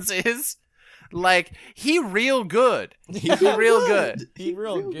Bowens is. Like, he real good. He real good. He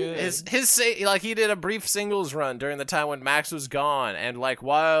real good. He did a brief singles run during the time when Max was gone, and like,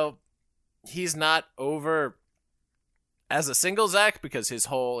 while he's not over as a singles act, because his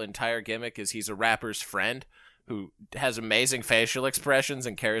whole entire gimmick is he's a rapper's friend who has amazing facial expressions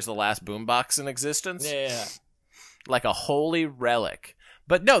and carries the last boombox in existence. Yeah. Like a holy relic.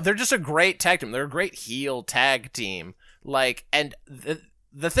 But no, they're just a great tag team. They're a great heel tag team. Like, and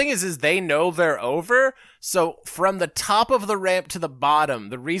the thing is they know they're over. So from the top of the ramp to the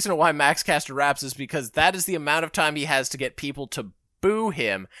bottom, the reason why Max Caster raps is because that is the amount of time he has to get people to boo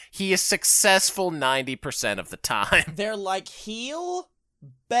him. He is successful 90% of the time. They're like heel,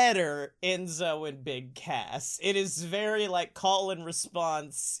 better Enzo and Big Cass. It is very like call and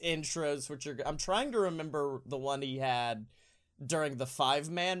response intros, which are, I'm trying to remember the one he had during the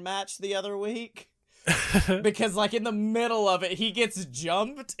 5-man match the other week. Because like in the middle of it, he gets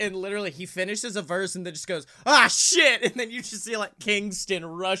jumped and literally he finishes a verse and then just goes, ah shit, and then you just see like Kingston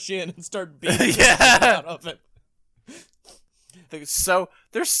rush in and start beating the out of it.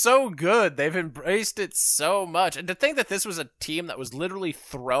 They're so good. They've embraced it so much. And to think that this was a team that was literally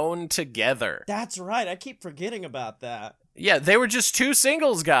thrown together. That's right. I keep forgetting about that. Yeah, they were just 2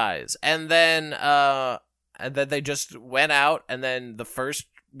 singles guys. And then they just went out, and then the first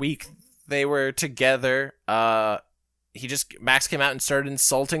week they were together, Max came out and started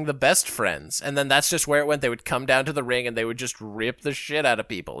insulting the best friends. And then that's just where it went. They would come down to the ring and they would just rip the shit out of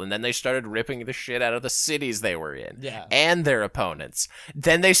people. And then they started ripping the shit out of the cities they were in. Yeah. And their opponents.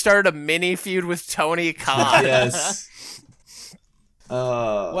 Then they started a mini feud with Tony Khan. Yes.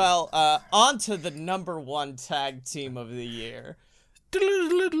 Well, on to the number 1 tag team of the year.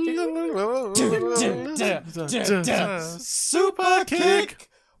 Super Kick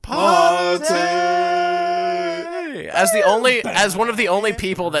Party! As one of the only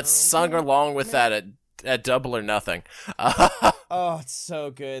people that sung along with that at Double or Nothing. Oh, it's so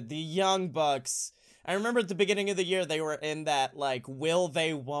good. The Young Bucks. I remember at the beginning of the year they were in that like will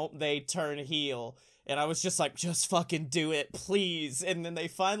they won't they turn heel, and I was just like, just fucking do it, please. And then they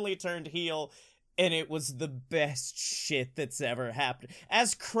finally turned heel, and it was the best shit that's ever happened.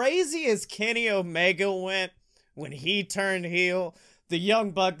 As crazy as Kenny Omega went when he turned heel, the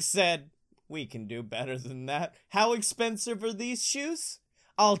Young Bucks said, we can do better than that. How expensive are these shoes?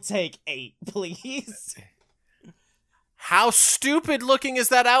 I'll take 8, please. How stupid looking is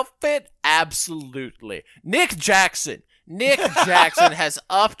that outfit? Absolutely. Nick Jackson. Nick Jackson has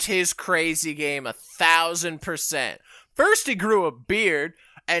upped his crazy game 1,000%. First he grew a beard,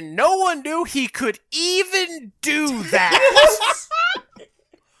 and no one knew he could even do that.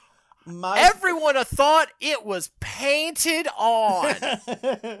 Everyone thought it was painted on.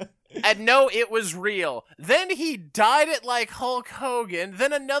 And no, it was real. Then he dyed it like Hulk Hogan.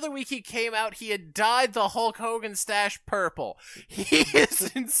 Then another week he came out, he had dyed the Hulk Hogan stash purple. He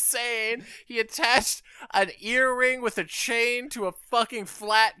is insane. He attached an earring with a chain to a fucking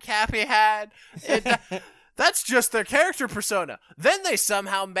flat cap he had. That's just their character persona. Then they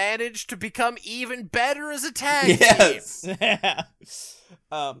somehow managed to become even better as a tag team. Yeah.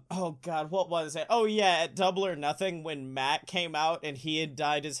 Oh god, what was it? Oh yeah, at Double or Nothing when Matt came out and he had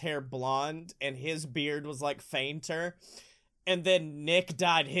dyed his hair blonde and his beard was like fainter. And then Nick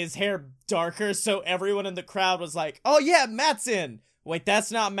dyed his hair darker, so everyone in the crowd was like, oh yeah, Matt's in. Wait,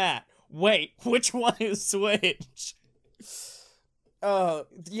 that's not Matt. Wait, which one is which? Oh,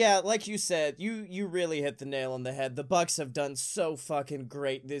 yeah, like you said, you really hit the nail on the head. The Bucks have done so fucking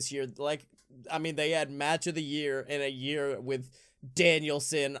great this year. Like, I mean, they had match of the year in a year with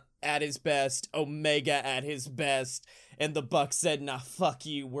Danielson at his best, Omega at his best, and the Bucks said, nah, fuck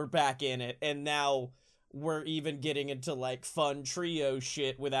you, we're back in it. And now we're even getting into, like, fun trio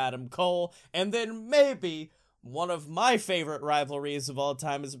shit with Adam Cole. And then maybe one of my favorite rivalries of all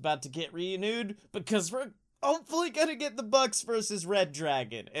time is about to get renewed because we're hopefully gonna get the Bucks versus Red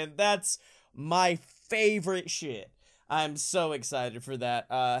Dragon. And that's my favorite shit. I'm so excited for that.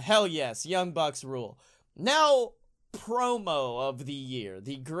 Hell yes, Young Bucks rule. Now, promo of the year.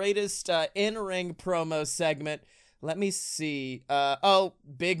 The greatest in-ring promo segment. Let me see.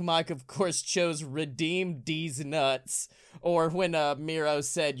 Big Mike, of course, chose Redeem D's Nuts. Or when Miro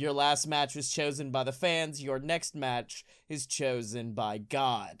said, your last match was chosen by the fans, your next match is chosen by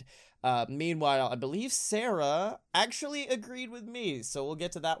God. Meanwhile, I believe Sarah actually agreed with me, so we'll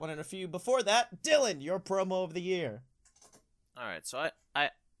get to that one in a few. Before that, Dylan, your promo of the year. Alright, so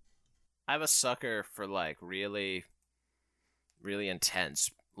I'm a sucker for, like, really intense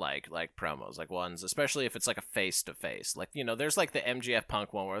like promos, like ones, especially if it's like a face to face. Like, you know, there's like the MJF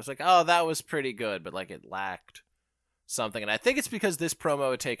Punk one where I was like, oh, that was pretty good, but like it lacked something. And I think it's because this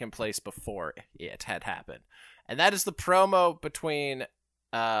promo had taken place before it had happened. And that is the promo between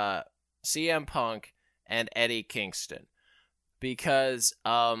CM Punk and Eddie Kingston. Because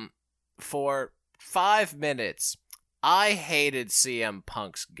for 5 minutes, I hated CM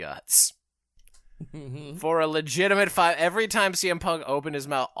Punk's guts. For a legitimate 5, every time CM Punk opened his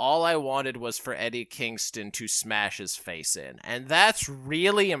mouth, all I wanted was for Eddie Kingston to smash his face in. And that's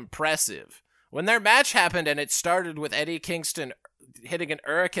really impressive. When their match happened and it started with Eddie Kingston hitting an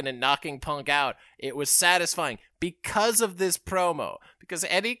Hurricane and knocking Punk out, it was satisfying because of this promo. Because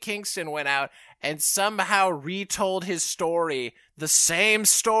Eddie Kingston went out and somehow retold his story, the same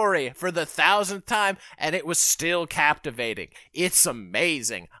story, for the 1,000th time, and it was still captivating. It's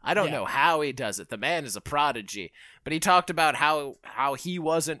amazing. I don't know how he does it. The man is a prodigy. But he talked about how he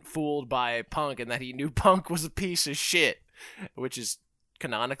wasn't fooled by Punk and that he knew Punk was a piece of shit, which is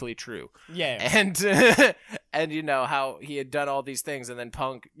canonically true. Yeah. And you know, how he had done all these things, and then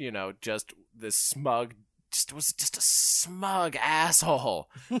Punk, you know, just this smug, was just a smug asshole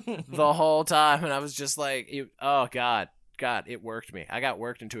the whole time. And I was just like, oh God, it worked me. I got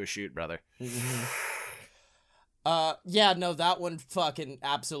worked into a shoot, brother. Yeah, no, that one fucking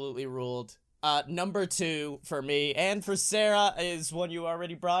absolutely ruled. Number 2 for me and for Sarah is one you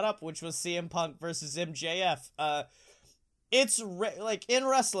already brought up, which was CM Punk versus MJF. It's like in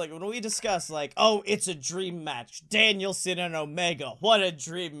wrestling when we discuss like, oh, it's a dream match. Danielson and Omega, what a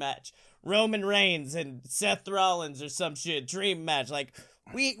dream match. Roman Reigns and Seth Rollins or some shit, dream match. Like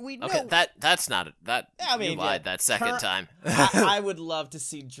we know. Okay, that's not that. I mean, you lied that second time. I would love to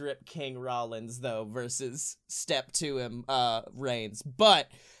see Drip King Rollins though versus Step to him Reigns,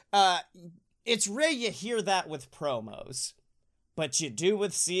 but it's rare you hear that with promos, but you do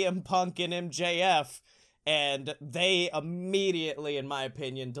with CM Punk and MJF. And they immediately, in my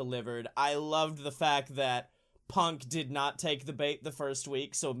opinion, delivered. I loved the fact that Punk did not take the bait the first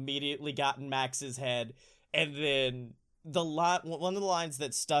week, so immediately got in Max's head. And then one of the lines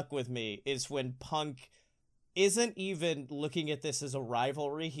that stuck with me is when Punk isn't even looking at this as a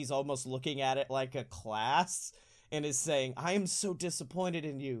rivalry. He's almost looking at it like a class and is saying, I am so disappointed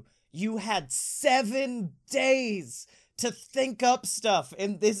in you. You had 7 days to think up stuff,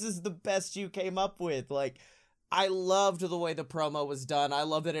 and this is the best you came up with. Like, I loved the way the promo was done. I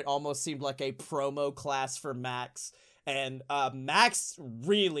love that it almost seemed like a promo class for Max, And Max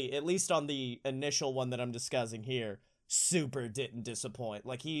really, at least on the initial one that I'm discussing here, super didn't disappoint.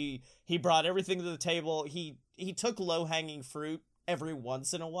 Like he brought everything to the table. He took low-hanging fruit every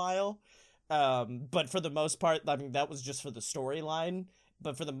once in a while. But for the most part, I mean, that was just for the storyline.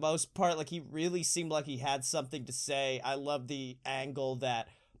 But for the most part, like, he really seemed like he had something to say. I love the angle that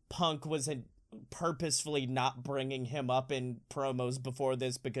Punk was purposefully not bringing him up in promos before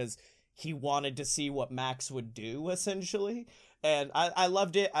this because he wanted to see what Max would do, essentially. And I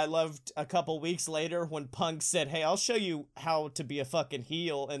loved it. I loved a couple weeks later when Punk said, hey, I'll show you how to be a fucking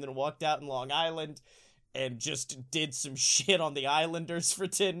heel, and then walked out in Long Island and just did some shit on the Islanders for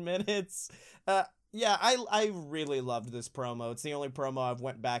 10 minutes. Yeah, I really loved this promo. It's the only promo I've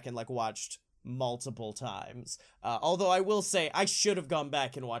went back and, like, watched multiple times. Although I will say I should have gone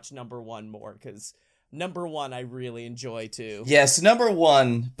back and watched number 1 more, because number 1 I really enjoy, too. Yes, number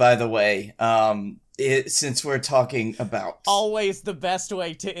 1, by the way, since we're talking about... Always the best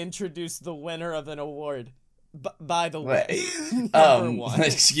way to introduce the winner of an award. By the way, number 1.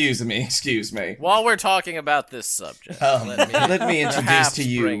 Excuse me. While we're talking about this subject, let me introduce to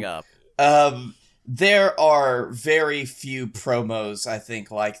you... bring up. There are very few promos, I think,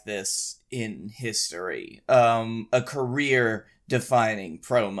 like this in history. A career-defining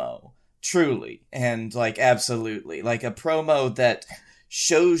promo. Truly. And, like, absolutely. Like, a promo that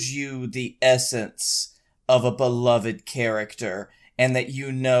shows you the essence of a beloved character, and that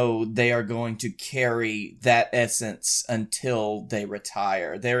you know they are going to carry that essence until they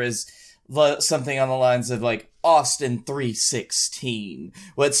retire. There is something on the lines of, like, Austin 316.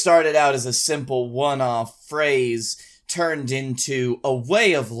 What started out as a simple one-off phrase turned into a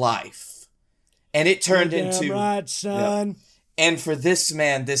way of life. And it turned into... Damn right, son. Yeah. And for this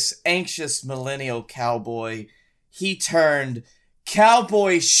man, this anxious millennial cowboy, he turned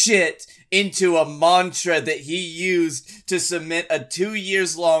cowboy shit into a mantra that he used to cement a 2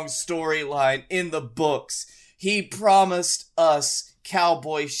 years long storyline in the books. He promised us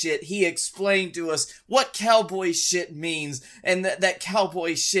cowboy shit. He explained to us what cowboy shit means, and that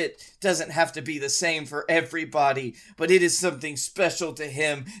cowboy shit doesn't have to be the same for everybody, but it is something special to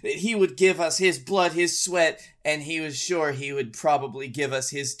him, that he would give us his blood, his sweat, and he was sure he would probably give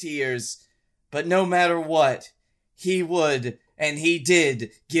us his tears. But no matter what, he would, and he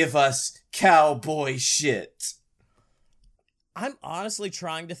did, give us cowboy shit. I'm honestly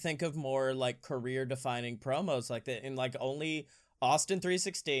trying to think of more, like, career-defining promos like that, and, like, only Austin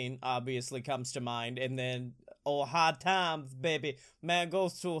 316 obviously comes to mind, and then, oh, hard times, baby. Man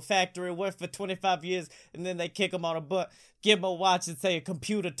goes to a factory, worked for 25 years, and then they kick him on a butt, give him a watch and say, a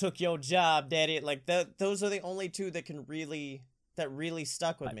computer took your job, daddy. Like, those are the only two that really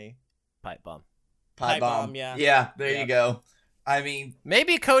stuck with me. Pipe bomb. Pipe bomb, yeah. Yeah, there you go. I mean...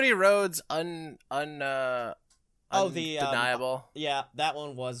 Maybe Cody Rhodes undeniable. Yeah, that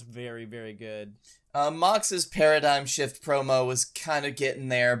one was very, very good. Mox's paradigm shift promo was kind of getting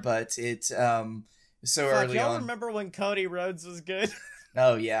there, but it, early y'all on. Remember when Cody Rhodes was good?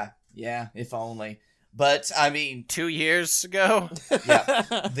 Oh, yeah, if only. But, I mean... 2 years ago?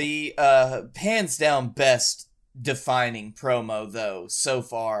 Yeah. The, hands down best defining promo, though, so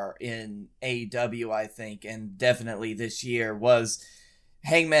far in AEW, I think, and definitely this year, was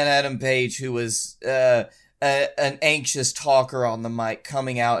Hangman Adam Page, who was, an anxious talker on the mic,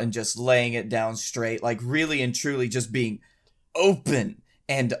 coming out and just laying it down straight, like really and truly just being open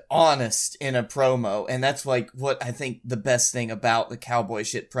and honest in a promo. And that's like what I think the best thing about the cowboy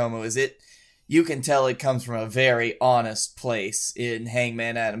shit promo is. You can tell it comes from a very honest place in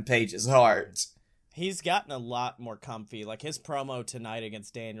Hangman Adam Page's heart. He's gotten a lot more comfy. Like, his promo tonight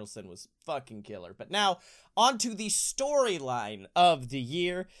against Danielson was fucking killer. But now, on to the storyline of the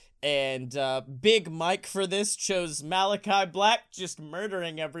year. And Big Mike for this chose Malachi Black just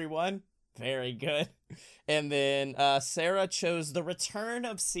murdering everyone. Very good. And then Sarah chose the return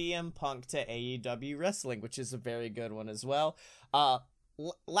of CM Punk to AEW Wrestling, which is a very good one as well.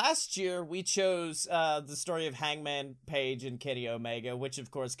 Last year, we chose the story of Hangman Page and Kenny Omega, which,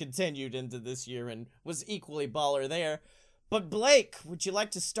 of course, continued into this year and was equally baller there. But Blake, would you like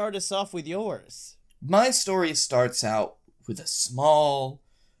to start us off with yours? My story starts out with a small,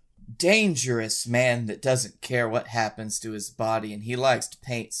 dangerous man that doesn't care what happens to his body, and he likes to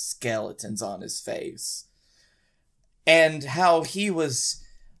paint skeletons on his face. And how he was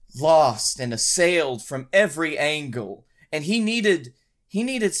lost and assailed from every angle, and he needed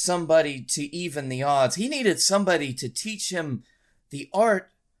somebody to even the odds. He needed somebody to teach him the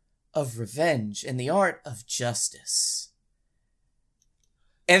art of revenge and the art of justice.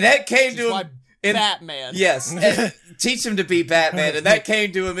 And that came to him in Batman. Yes, teach him to be Batman, and that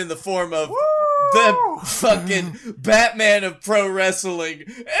came to him in the form of the fucking Batman of pro wrestling.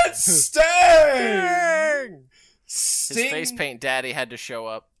 It's Sting! His face paint daddy had to show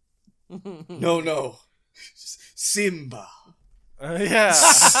up. No. Simba. Yeah.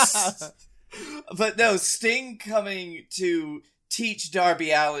 But no, Sting coming to teach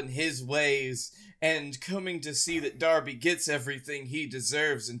Darby Allin his ways and coming to see that Darby gets everything he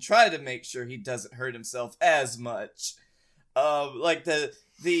deserves and try to make sure he doesn't hurt himself as much. Like the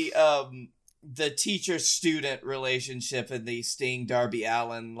teacher-student relationship in the Sting Darby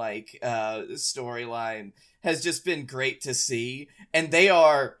Allin storyline has just been great to see, and they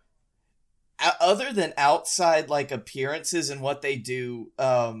are, other than outside appearances and what they do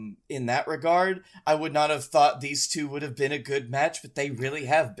in that regard, I would not have thought these two would have been a good match, but they really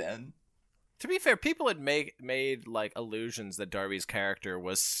have been. To be fair, people had made allusions that Darby's character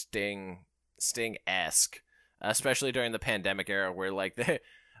was Sting-esque, especially during the pandemic era, where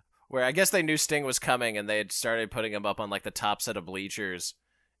where I guess they knew Sting was coming and they had started putting him up on the top set of bleachers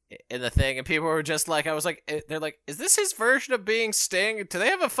in the thing, and people were just I was they're like, is this his version of being Sting? Do they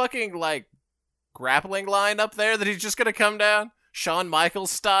have a fucking grappling line up there that he's just gonna come down Shawn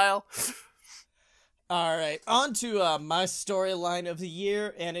Michaels style? All right, on to my storyline of the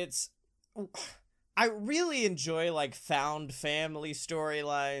year, and I really enjoy found family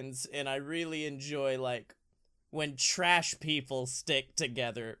storylines, and I really enjoy when trash people stick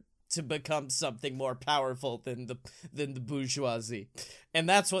together to become something more powerful than the bourgeoisie. And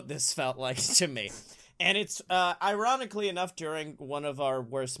that's what this felt like to me. And it's, ironically enough, during one of our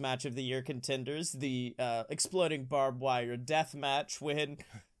worst match of the year contenders, the exploding barbed wire death match, when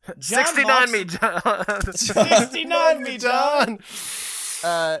John 69 me, John. 69 me, John.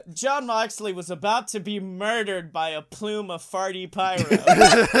 John Moxley was about to be murdered by a plume of farty pyro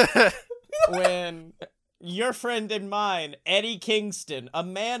when your friend and mine, Eddie Kingston, a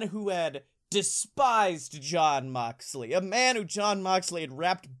man who had despised John Moxley, a man who John Moxley had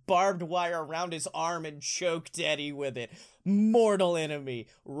wrapped barbed wire around his arm and choked Eddie with it, mortal enemy,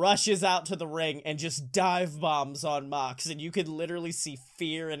 rushes out to the ring and just dive bombs on Mox, and you could literally see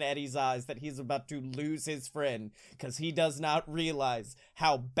fear in Eddie's eyes that he's about to lose his friend because he does not realize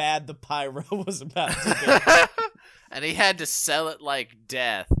how bad the pyro was about to be. And he had to sell it like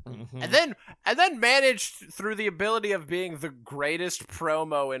death. Mm-hmm. And then managed, through the ability of being the greatest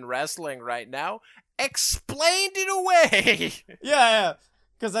promo in wrestling right now, explained it away. Yeah.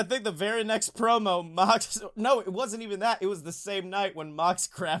 Because I think the very next promo, no, it wasn't even that. It was the same night when Mox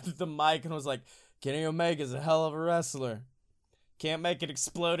grabbed the mic and was like, Kenny Omega's a hell of a wrestler. Can't make an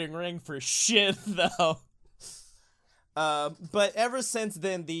exploding ring for shit, though. But ever since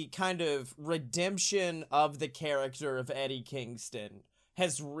then, the kind of redemption of the character of Eddie Kingston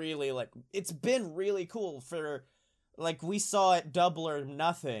has really, it's been really cool for, we saw at Double or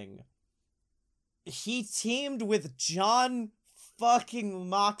Nothing. He teamed with John fucking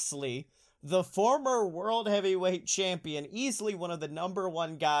Moxley, the former world heavyweight champion, easily one of the number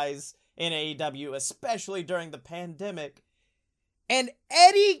one guys in AEW, especially during the pandemic. And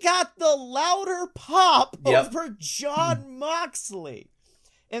Eddie got the louder pop over John Moxley.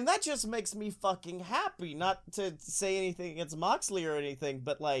 And that just makes me fucking happy. Not to say anything against Moxley or anything,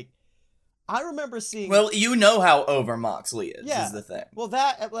 but I remember seeing... Well, you know how over Moxley is the thing. Well,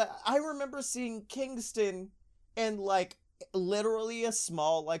 I remember seeing Kingston in literally a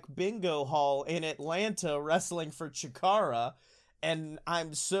small bingo hall in Atlanta wrestling for Chikara. And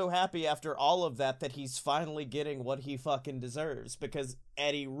I'm so happy after all of that he's finally getting what he fucking deserves, because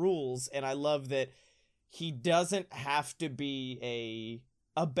Eddie rules, and I love that he doesn't have to be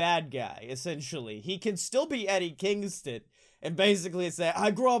a bad guy, essentially. He can still be Eddie Kingston and basically say,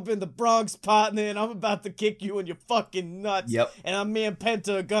 I grew up in the Bronx, partner, and I'm about to kick you in your fucking nuts. Yep. And me and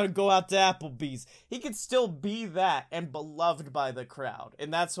Penta are gonna go out to Applebee's. He can still be that and beloved by the crowd.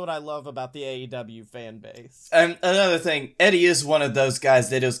 And that's what I love about the AEW fan base. And another thing, Eddie is one of those guys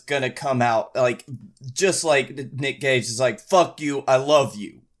that is gonna come out, just like Nick Gage is fuck you, I love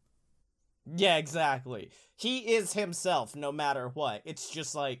you. Yeah, exactly. He is himself no matter what. It's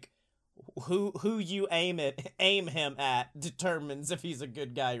just who you aim him at determines if he's a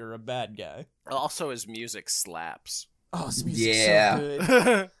good guy or a bad guy. Also, his music slaps. Oh, his music's so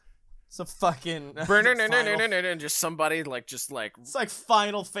good. It's a fucking just somebody it's like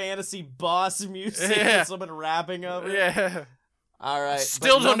Final Fantasy boss music with someone rapping over it. Yeah. All right.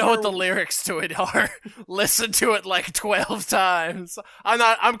 Still don't know what the lyrics to it are. Listen to it 12 times.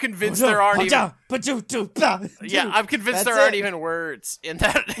 I'm convinced there aren't even. Yeah, I'm convinced there aren't even words in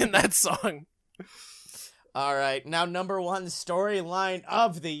that song. All right, now number one storyline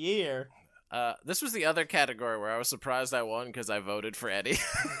of the year. This was the other category where I was surprised I won because I voted for Eddie.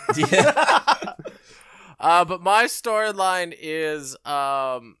 Yeah. But my storyline is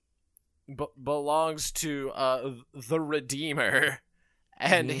belongs to the Redeemer,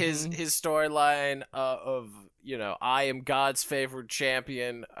 and his storyline of, you know, I am God's favorite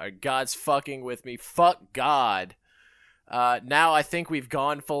champion. God's fucking with me. Fuck God. Now I think we've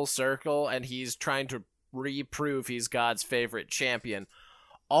gone full circle, and he's trying to reprove he's God's favorite champion.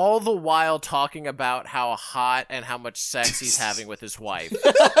 All the while talking about how hot and how much sex he's having with his wife.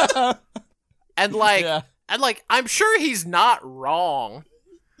 And I'm sure he's not wrong.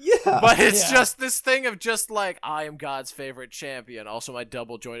 Yeah. But it's just this thing of just like, I am God's favorite champion. Also, my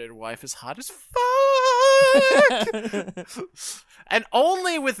double-jointed wife is hot as fuck. And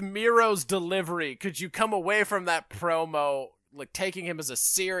only with Miro's delivery could you come away from that promo like taking him as a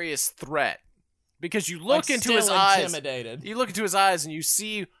serious threat. Because you look into his eyes. You look into his eyes and you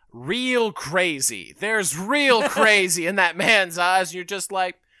see real crazy. There's real crazy in that man's eyes. And you're just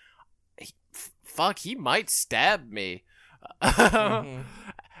like, fuck, he might stab me. And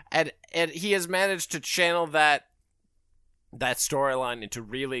he has managed to channel that storyline into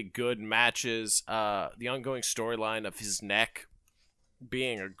really good matches. The ongoing storyline of his neck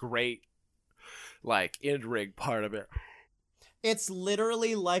being a great, like, in-ring part of it. It's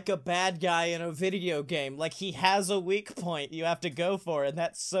literally like a bad guy in a video game. Like, he has a weak point you have to go for, and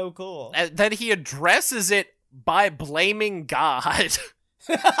that's so cool. And then he addresses it by blaming God.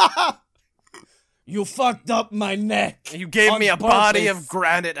 You fucked up my neck. You gave me a body of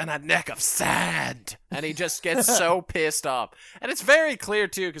granite and a neck of sand. And he just gets so pissed off. And it's very clear,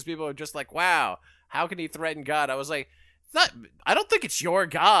 too, because people are just like, wow, how can he threaten God? I was like, I don't think it's your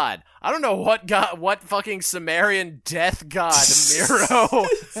God. I don't know what fucking Sumerian death god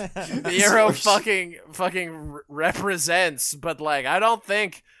Miro fucking represents, but like I don't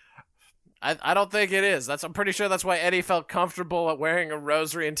think it is. I'm pretty sure that's why Eddie felt comfortable at wearing a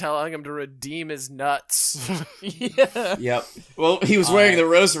rosary and telling him to redeem his nuts. Yeah. Yep. Well, he was wearing the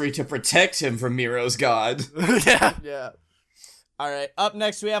rosary to protect him from Miro's god. Yeah. All right, up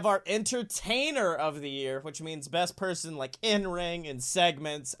next we have our Entertainer of the Year, which means best person like in-ring, in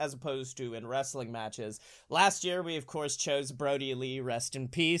segments, as opposed to in wrestling matches. Last year, we of course chose Brody Lee, rest in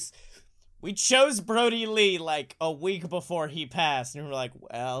peace. We chose Brody Lee like a week before he passed, and we were like,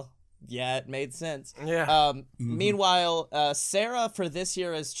 well, yeah, it made sense. Yeah. Meanwhile, Sarah for this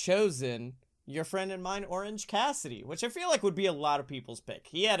year has chosen your friend and mine, Orange Cassidy, which I feel like would be a lot of people's pick.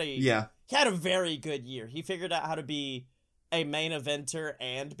 He had a very good year. He figured out how to be a main eventer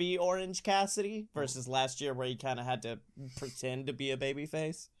and be Orange Cassidy versus last year where he kind of had to pretend to be a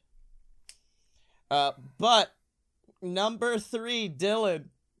babyface. But number 3, Dylan.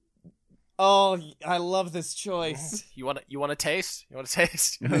 Oh, I love this choice. You want to taste? You want to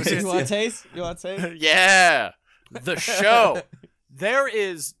taste? You want to taste? You want to taste? Yeah. The show. There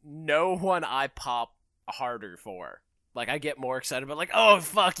is no one I pop harder for. Like, I get more excited about, like, oh,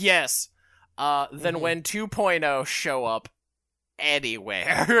 fuck, yes. Than when 2.0 show up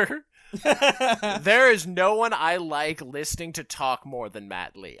anywhere. There is no one I like listening to talk more than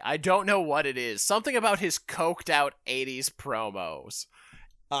Matt Lee. I don't know what it is. Something about his coked out 80s promos.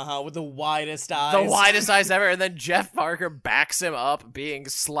 With the widest eyes. The widest eyes ever. And then Jeff Parker backs him up being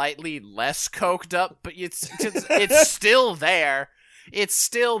slightly less coked up, but it's still there. It's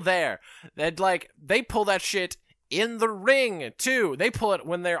still there. That like they pull that shit in the ring, too. They pull it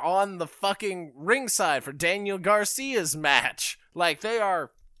when they're on the fucking ringside for Daniel Garcia's match. Like, they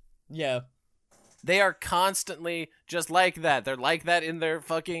are... Yeah. They are constantly just like that. They're like that in their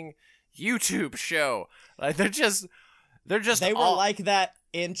fucking YouTube show. Like, they're just... They were like that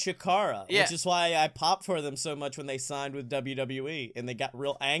in Chikara, yeah. Which is why I popped for them so much when they signed with WWE, and they got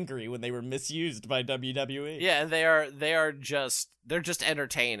real angry when they were misused by WWE. Yeah, and they're just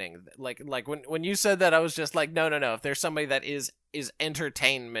entertaining. Like when you said that, I was just like, no. If there's somebody that is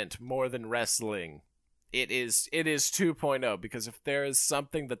entertainment more than wrestling, it is 2.0, because if there is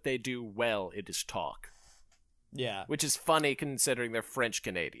something that they do well, it is talk. Yeah. Which is funny considering they're French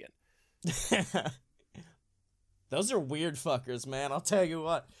Canadian. Those are weird fuckers, man. I'll tell you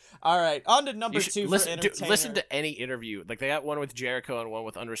what. All right, on to number 2 for Entertainer. Listen to any interview. Like, they got one with Jericho and one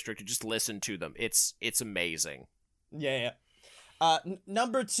with Unrestricted. Just listen to them. It's amazing. Yeah.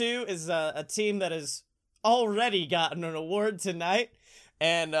 Number 2 is a team that has already gotten an award tonight,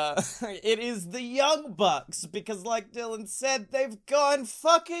 and it is the Young Bucks, because like Dylan said, they've gone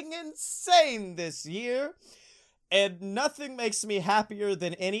fucking insane this year, and nothing makes me happier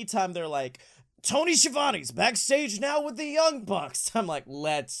than any time they're like, Tony Schiavone's backstage now with the Young Bucks. I'm like,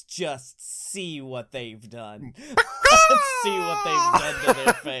 let's just see what they've done. Let's see what they've done to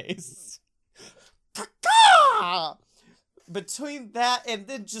their face. between that and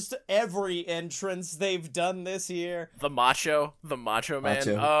then just every entrance they've done this year. The Macho Man. The Macho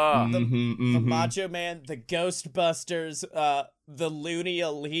Man, the Ghostbusters, the Looney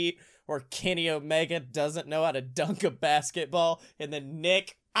Elite, where Kenny Omega doesn't know how to dunk a basketball, and then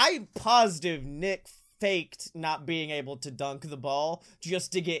I'm positive Nick faked not being able to dunk the ball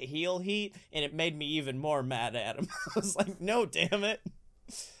just to get heel heat, and it made me even more mad at him. I was like, no, damn it.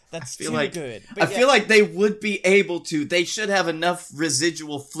 That's too good. But I feel like they would be able to. They should have enough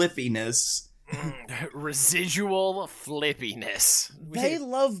residual flippiness. Residual flippiness. They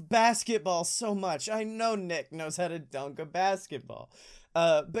love basketball so much. I know Nick knows how to dunk a basketball.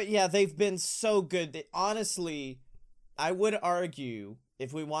 But yeah, they've been so good. Honestly, I would argue,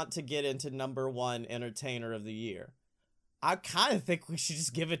 if we want to get into number one entertainer of the year, I kind of think we should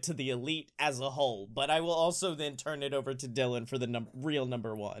just give it to the Elite as a whole, but I will also then turn it over to Dylan for the real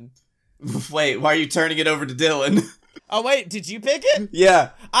number one. Wait, why are you turning it over to Dylan? Oh wait, did you pick it? Yeah.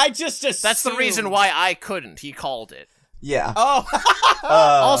 I just assumed. That's the reason why I couldn't. He called it. Yeah. Oh.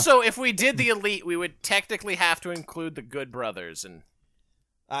 Also, if we did the Elite, we would technically have to include the Good Brothers, and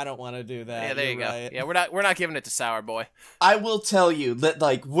I don't want to do that. Yeah, there you go. Right. Yeah, we're not giving it to Sour Boy. I will tell you that,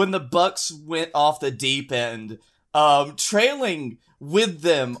 like, when the Bucks went off the deep end, trailing with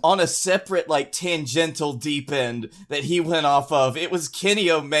them on a separate, like, tangential deep end that he went off of, it was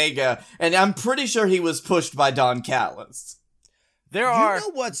Kenny Omega, and I'm pretty sure he was pushed by Don Callis. You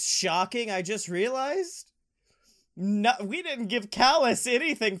know what's shocking? I just realized? No, we didn't give Callis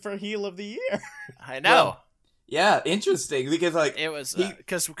anything for Heel of the Year. I know. Well, yeah, interesting, because, like... It was,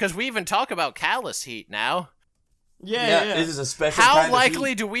 because we even talk about Callis heat now. Yeah. This is a special How kind of likely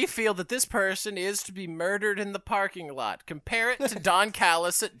heat. do we feel that this person is to be murdered in the parking lot? Compare it to Don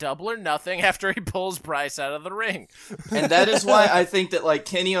Callis at Double or Nothing after he pulls Bryce out of the ring. And that is why I think that, like,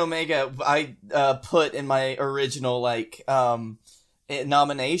 Kenny Omega, I put in my original, like,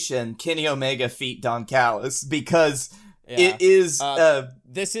 nomination, Kenny Omega feat Don Callis, because it is...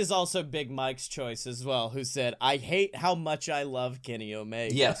 this is also Big Mike's choice as well, who said, I hate how much I love Kenny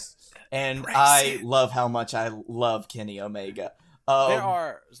Omega. Yes. And I love how much I love Kenny Omega.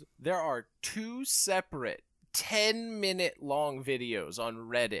 There are two separate 10-minute long videos on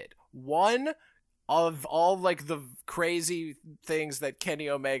Reddit. One of all, like, the crazy things that Kenny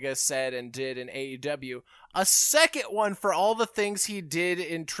Omega said and did in AEW. A second one for all the things he did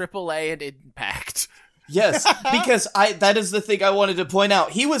in AAA and Impact. Yes, because that is the thing I wanted to point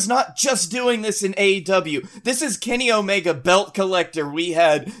out. He was not just doing this in AEW. This is Kenny Omega belt collector we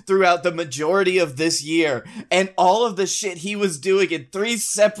had throughout the majority of this year. And all of the shit he was doing in 3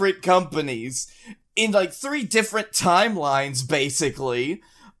 separate companies, in like 3 different timelines, basically,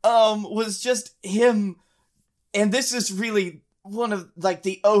 was just him. And this is really one of, like,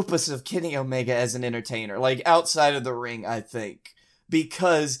 the opus of Kenny Omega as an entertainer, like, outside of the ring, I think.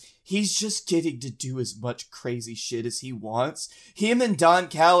 Because he's just getting to do as much crazy shit as he wants. Him and Don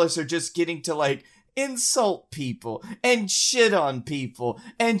Callis are just getting to, like, insult people and shit on people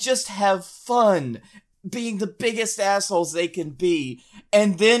and just have fun being the biggest assholes they can be.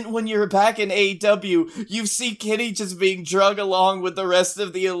 And then when you're back in AEW, you see Kenny just being drug along with the rest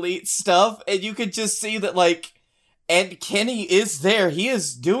of the Elite stuff, and you could just see that, like, and Kenny is there. He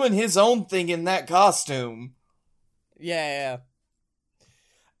is doing his own thing in that costume. Yeah.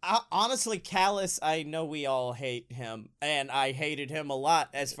 Honestly, Callis, I know we all hate him, and I hated him a lot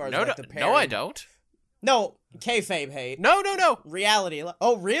as far as the pairing. No, I don't. No, kayfabe hate. No. Reality.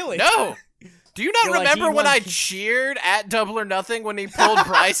 Oh, really? No. Do you not You're remember like, when I cheered at Double or Nothing when he pulled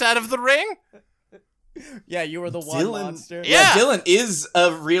Bryce out of the ring? Yeah, you were the one monster. Yeah, Dylan is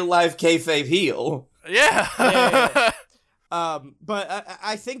a real-life kayfabe heel. Yeah. But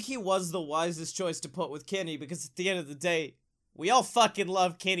I think he was the wisest choice to put with Kenny, because at the end of the day, we all fucking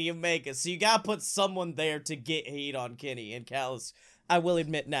love Kenny Omega, so you gotta put someone there to get heat on Kenny. And Callis, I will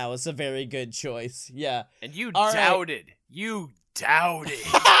admit now, is a very good choice. Yeah. And you doubted. Right. You doubted.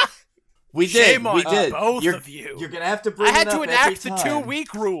 We did. Shame on we did. Both of you. You're gonna have to bring it up. I had to enact the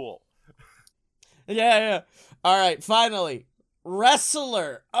 2-week rule. Yeah. All right, finally.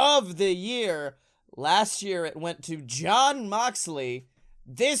 Wrestler of the Year. Last year it went to Jon Moxley.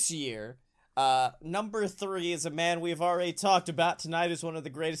 This year, number 3 is a man we've already talked about tonight as one of the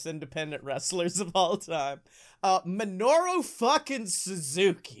greatest independent wrestlers of all time. Minoru fucking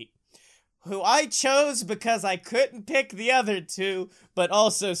Suzuki, who I chose because I couldn't pick the other 2, but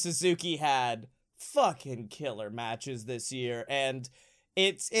also Suzuki had fucking killer matches this year, and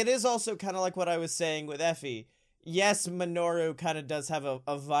it is also kind of like what I was saying with Effie. Yes, Minoru kind of does have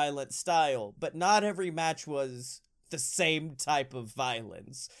a violent style, but not every match was the same type of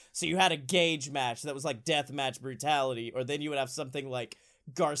violence. So you had a Gage match that was like deathmatch brutality, or then you would have something like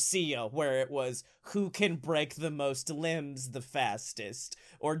Garcia, where it was who can break the most limbs the fastest,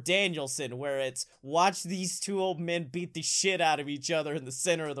 or Danielson, where it's watch these two old men beat the shit out of each other in the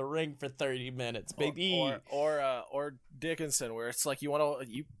center of the ring for 30 minutes, baby. Or Dickinson, where it's like you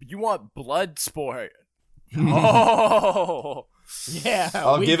want blood sport. Oh yeah,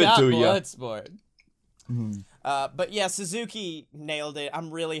 I'll give it to you. Blood sport. But yeah, Suzuki nailed it.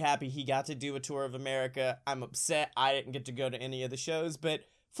 I'm really happy he got to do a tour of America. I'm upset I didn't get to go to any of the shows, but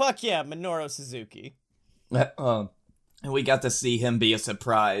fuck yeah, Minoru Suzuki. And we got to see him be a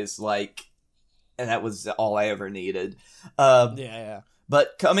surprise, and that was all I ever needed. Yeah.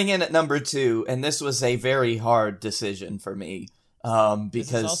 But coming in at number 2, and this was a very hard decision for me, because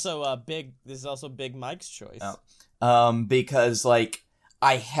this is also Big Mike's choice. Because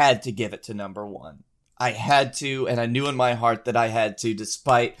I had to give it to number 1. I had to, and I knew in my heart that I had to,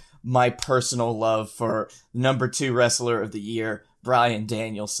 despite my personal love for number 2 wrestler of the year, Bryan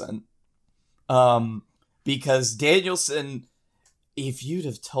Danielson. Because Danielson, if you'd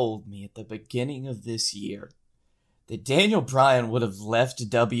have told me at the beginning of this year that Daniel Bryan would have left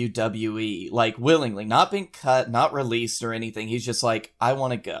WWE, willingly, not been cut, not released or anything, he's just I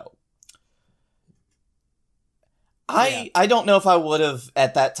want to go. I don't know if I would have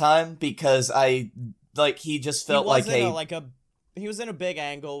at that time, because he just felt he was in a big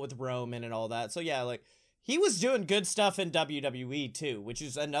angle with Roman and all that. So yeah, he was doing good stuff in WWE too, which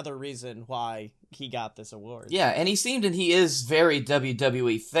is another reason why he got this award. Yeah, and he is very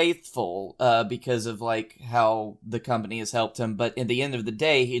WWE faithful, because of how the company has helped him. But at the end of the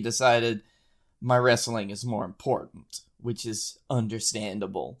day, he decided my wrestling is more important, which is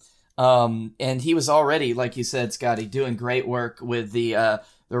understandable. And he was already, like you said, Scotty, doing great work with the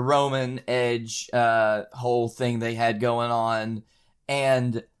Roman Edge whole thing they had going on,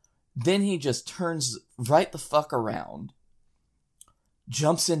 and then he just turns right the fuck around,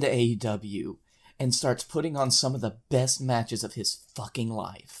 jumps into AEW, and starts putting on some of the best matches of his fucking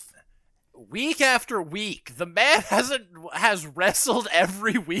life. Week after week, the man has wrestled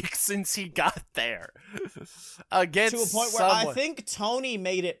every week since he got there. Against to a point where I think Tony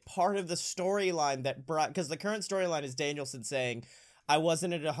made it part of the storyline that brought, because the current storyline is Danielson saying, I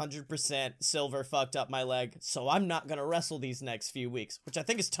wasn't at 100%, Silver fucked up my leg, so I'm not gonna wrestle these next few weeks, which I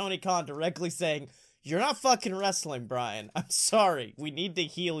think is Tony Khan directly saying, you're not fucking wrestling, Bryan. I'm sorry. We need to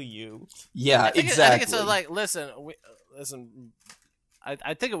heal you. Yeah, exactly. I think it's listen,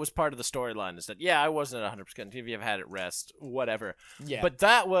 I think it was part of the storyline is that, yeah, I wasn't at 100%. If you've had it rest, whatever. Yeah. But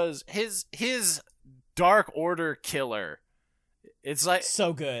that was his Dark Order killer. It's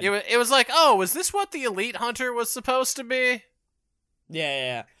so good. It was like, was this what the Elite Hunter was supposed to be?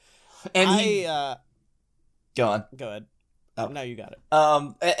 Yeah. And go on. Go ahead. Oh. No, you got it.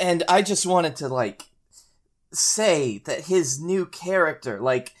 And I just wanted to, say that his new character,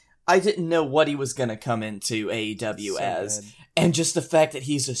 I didn't know what he was gonna come into AEW as. Good. And just the fact that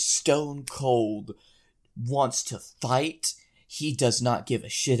he's a stone cold, wants to fight, he does not give a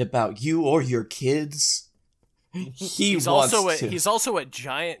shit about you or your kids. He's also a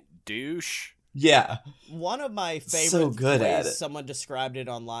giant douche. Yeah. One of my favorite ways someone described it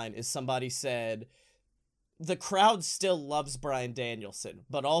online is somebody said, the crowd still loves Bryan Danielson,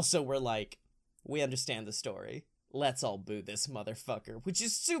 but also we're we understand the story. Let's all boo this motherfucker, which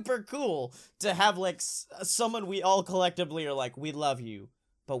is super cool to have someone we all collectively are we love you,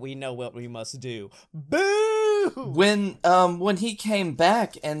 but we know what we must do. Boo! When he came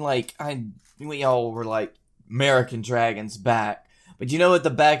back and we all were American Dragon's back, but at the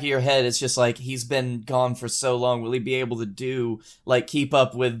back of your head it's just he's been gone for so long. Will he be able to do keep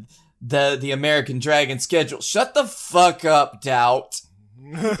up with the American Dragon schedule? Shut the fuck up, Doubt.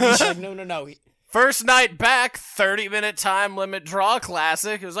 No. First night back, 30-minute time limit draw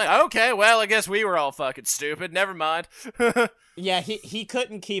classic. It was okay, well, I guess we were all fucking stupid. Never mind. Yeah, he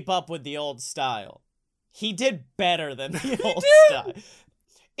couldn't keep up with the old style. He did better than the old style.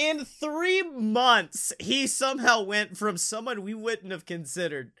 In 3 months, he somehow went from someone we wouldn't have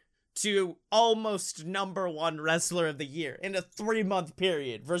considered to almost number 1 wrestler of the year in a 3-month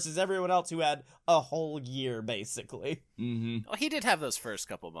period versus everyone else who had a whole year, basically. Mm-hmm. Well, he did have those first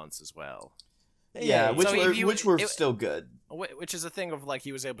couple months as well. Yeah, which were still good. Which is a thing of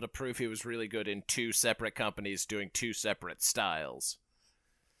he was able to prove he was really good in 2 separate companies doing 2 separate styles.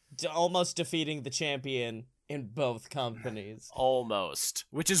 Almost defeating the champion in both companies. Almost.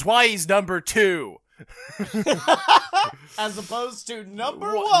 Which is why he's number 2. As opposed to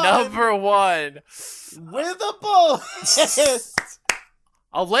number 1. Number 1. With a bullet.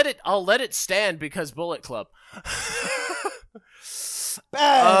 I'll let it stand because Bullet Club.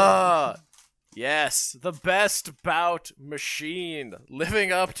 Yes, the best bout machine,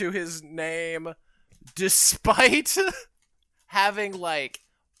 living up to his name, despite having, like,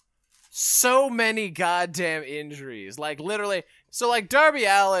 so many goddamn injuries. Like, literally, so, like, Darby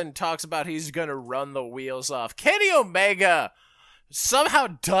Allin talks about he's gonna run the wheels off. Kenny Omega somehow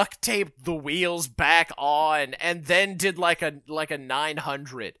duct taped the wheels back on and then did, like a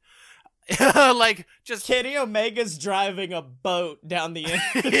 900. Like, just Kenny Omega's driving a boat down the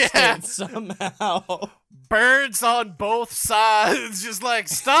interstate somehow. Birds on both sides, just like,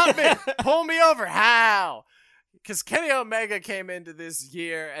 stop me, pull me over, how? Because Kenny Omega came into this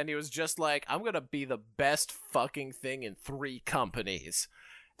year and he was just like, I'm gonna be the best fucking thing in 3 companies.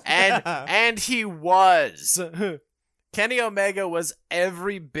 And he was. Kenny Omega was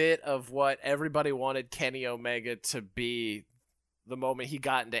every bit of what everybody wanted Kenny Omega to be the moment he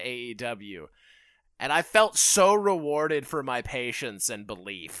got into AEW. And I felt so rewarded for my patience and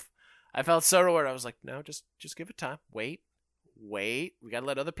belief. I felt so rewarded. I was like, no, just give it time. Wait. We gotta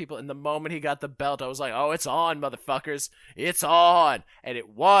let other people. And the moment he got the belt, I was like, oh, it's on, motherfuckers. It's on. And it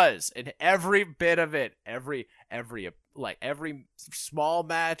was. And every bit of it, every small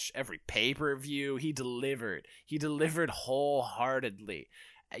match, every pay-per-view, he delivered. He delivered wholeheartedly.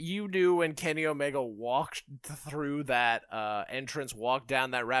 You knew when Kenny Omega walked through that entrance, walked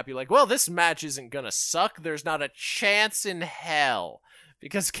down that ramp, you're like, well, this match isn't gonna suck. There's not a chance in hell.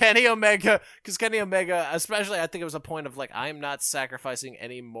 Because Kenny Omega, especially, I think it was a point of, like, I'm not sacrificing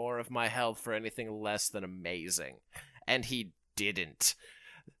any more of my health for anything less than amazing. And he didn't.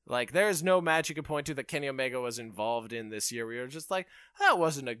 Like, there's no match you could point to that Kenny Omega was involved in this year where you're just like, that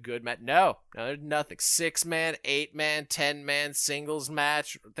wasn't a good match. No, there's nothing. 6-man, 8-man, 10-man singles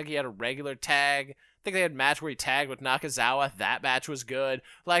match. I think he had a regular tag. I think they had a match where he tagged with Nakazawa. That match was good.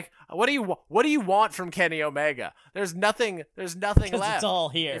 Like, what do you want from Kenny Omega? There's nothing left. It's all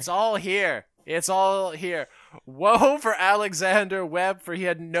here. It's all here. Woe for Alexander Webb, for he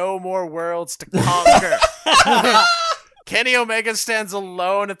had no more worlds to conquer. Kenny Omega stands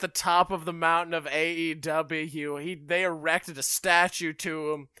alone at the top of the mountain of AEW. They erected a statue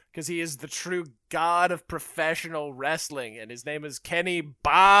to him because he is the true god of professional wrestling, and his name is Kenny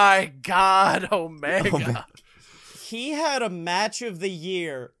by God Omega. He had a match of the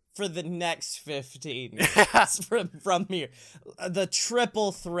year for the next 15 years from here. The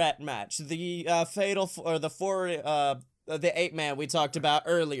triple threat match, the the 8-man we talked about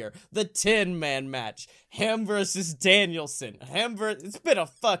earlier, the 10-man match, him versus Danielson, it's been a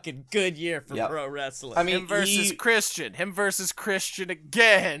fucking good year for pro wrestling. I mean, him versus Christian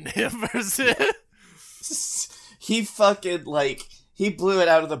again, him versus... He fucking, like, he blew it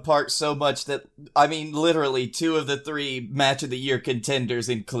out of the park so much that, I mean, literally 2 of the 3 match of the year contenders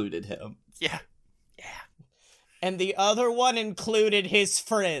included him. Yeah. And the other one included his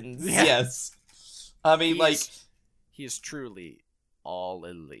friends. Yeah. Yes. I mean, he is truly all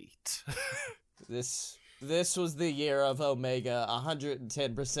elite. This was the year of Omega,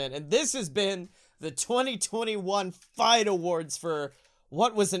 110%. And this has been the 2021 Fight Awards for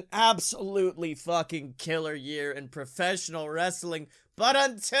what was an absolutely fucking killer year in professional wrestling. But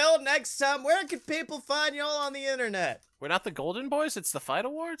until next time, where can people find y'all on the internet? We're not the Golden Boys, it's the Fight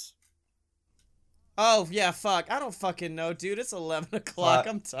Awards? Oh, yeah, fuck. I don't fucking know, dude. It's 11 o'clock.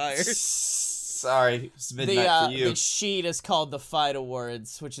 I'm tired. Sorry, it's midnight for you. The sheet is called the Fight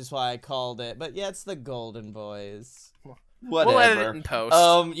Awards, which is why I called it. But yeah, it's the Golden Boys. Whatever. We'll edit it in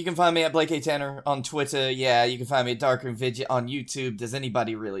post. You can find me at Blake A. Tanner on Twitter. Yeah, you can find me at Darkroom Vidget on YouTube. Does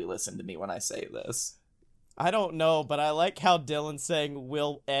anybody really listen to me when I say this? I don't know, but I like how Dylan's saying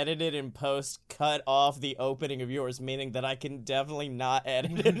we'll edit it in post, cut off the opening of yours, meaning that I can definitely not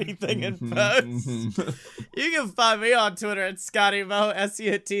edit anything in post. You can find me on Twitter at ScottyMo,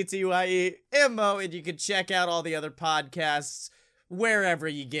 SCOTTYEMO, and you can check out all the other podcasts wherever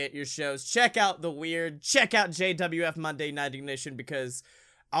you get your shows. Check out The Weird, check out JWF Monday Night Ignition, because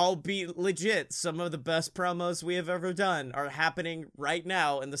I'll be legit, some of the best promos we have ever done are happening right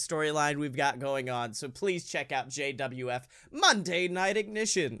now in the storyline we've got going on. So please check out JWF Monday Night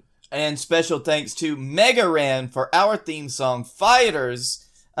Ignition. And special thanks to Mega Ran for our theme song, Fighters.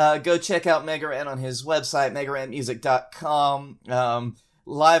 Go check out Mega Ran on his website, megaranmusic.com.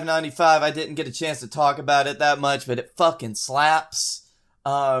 Live 95, I didn't get a chance to talk about it that much, but it fucking slaps.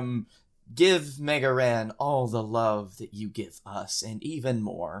 Give Mega Ran all the love that you give us, and even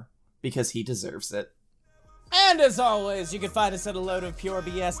more, because he deserves it. And as always, you can find us at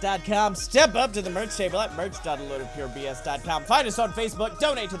aloadofpurebs.com. Step up to the merch table at merch.aloadofpurebs.com. Find us on Facebook,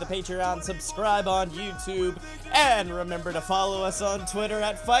 donate to the Patreon, subscribe on YouTube, and remember to follow us on Twitter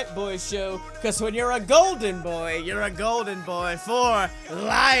at Fight Boy Show, because when you're a golden boy, you're a golden boy for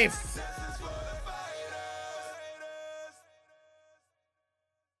life.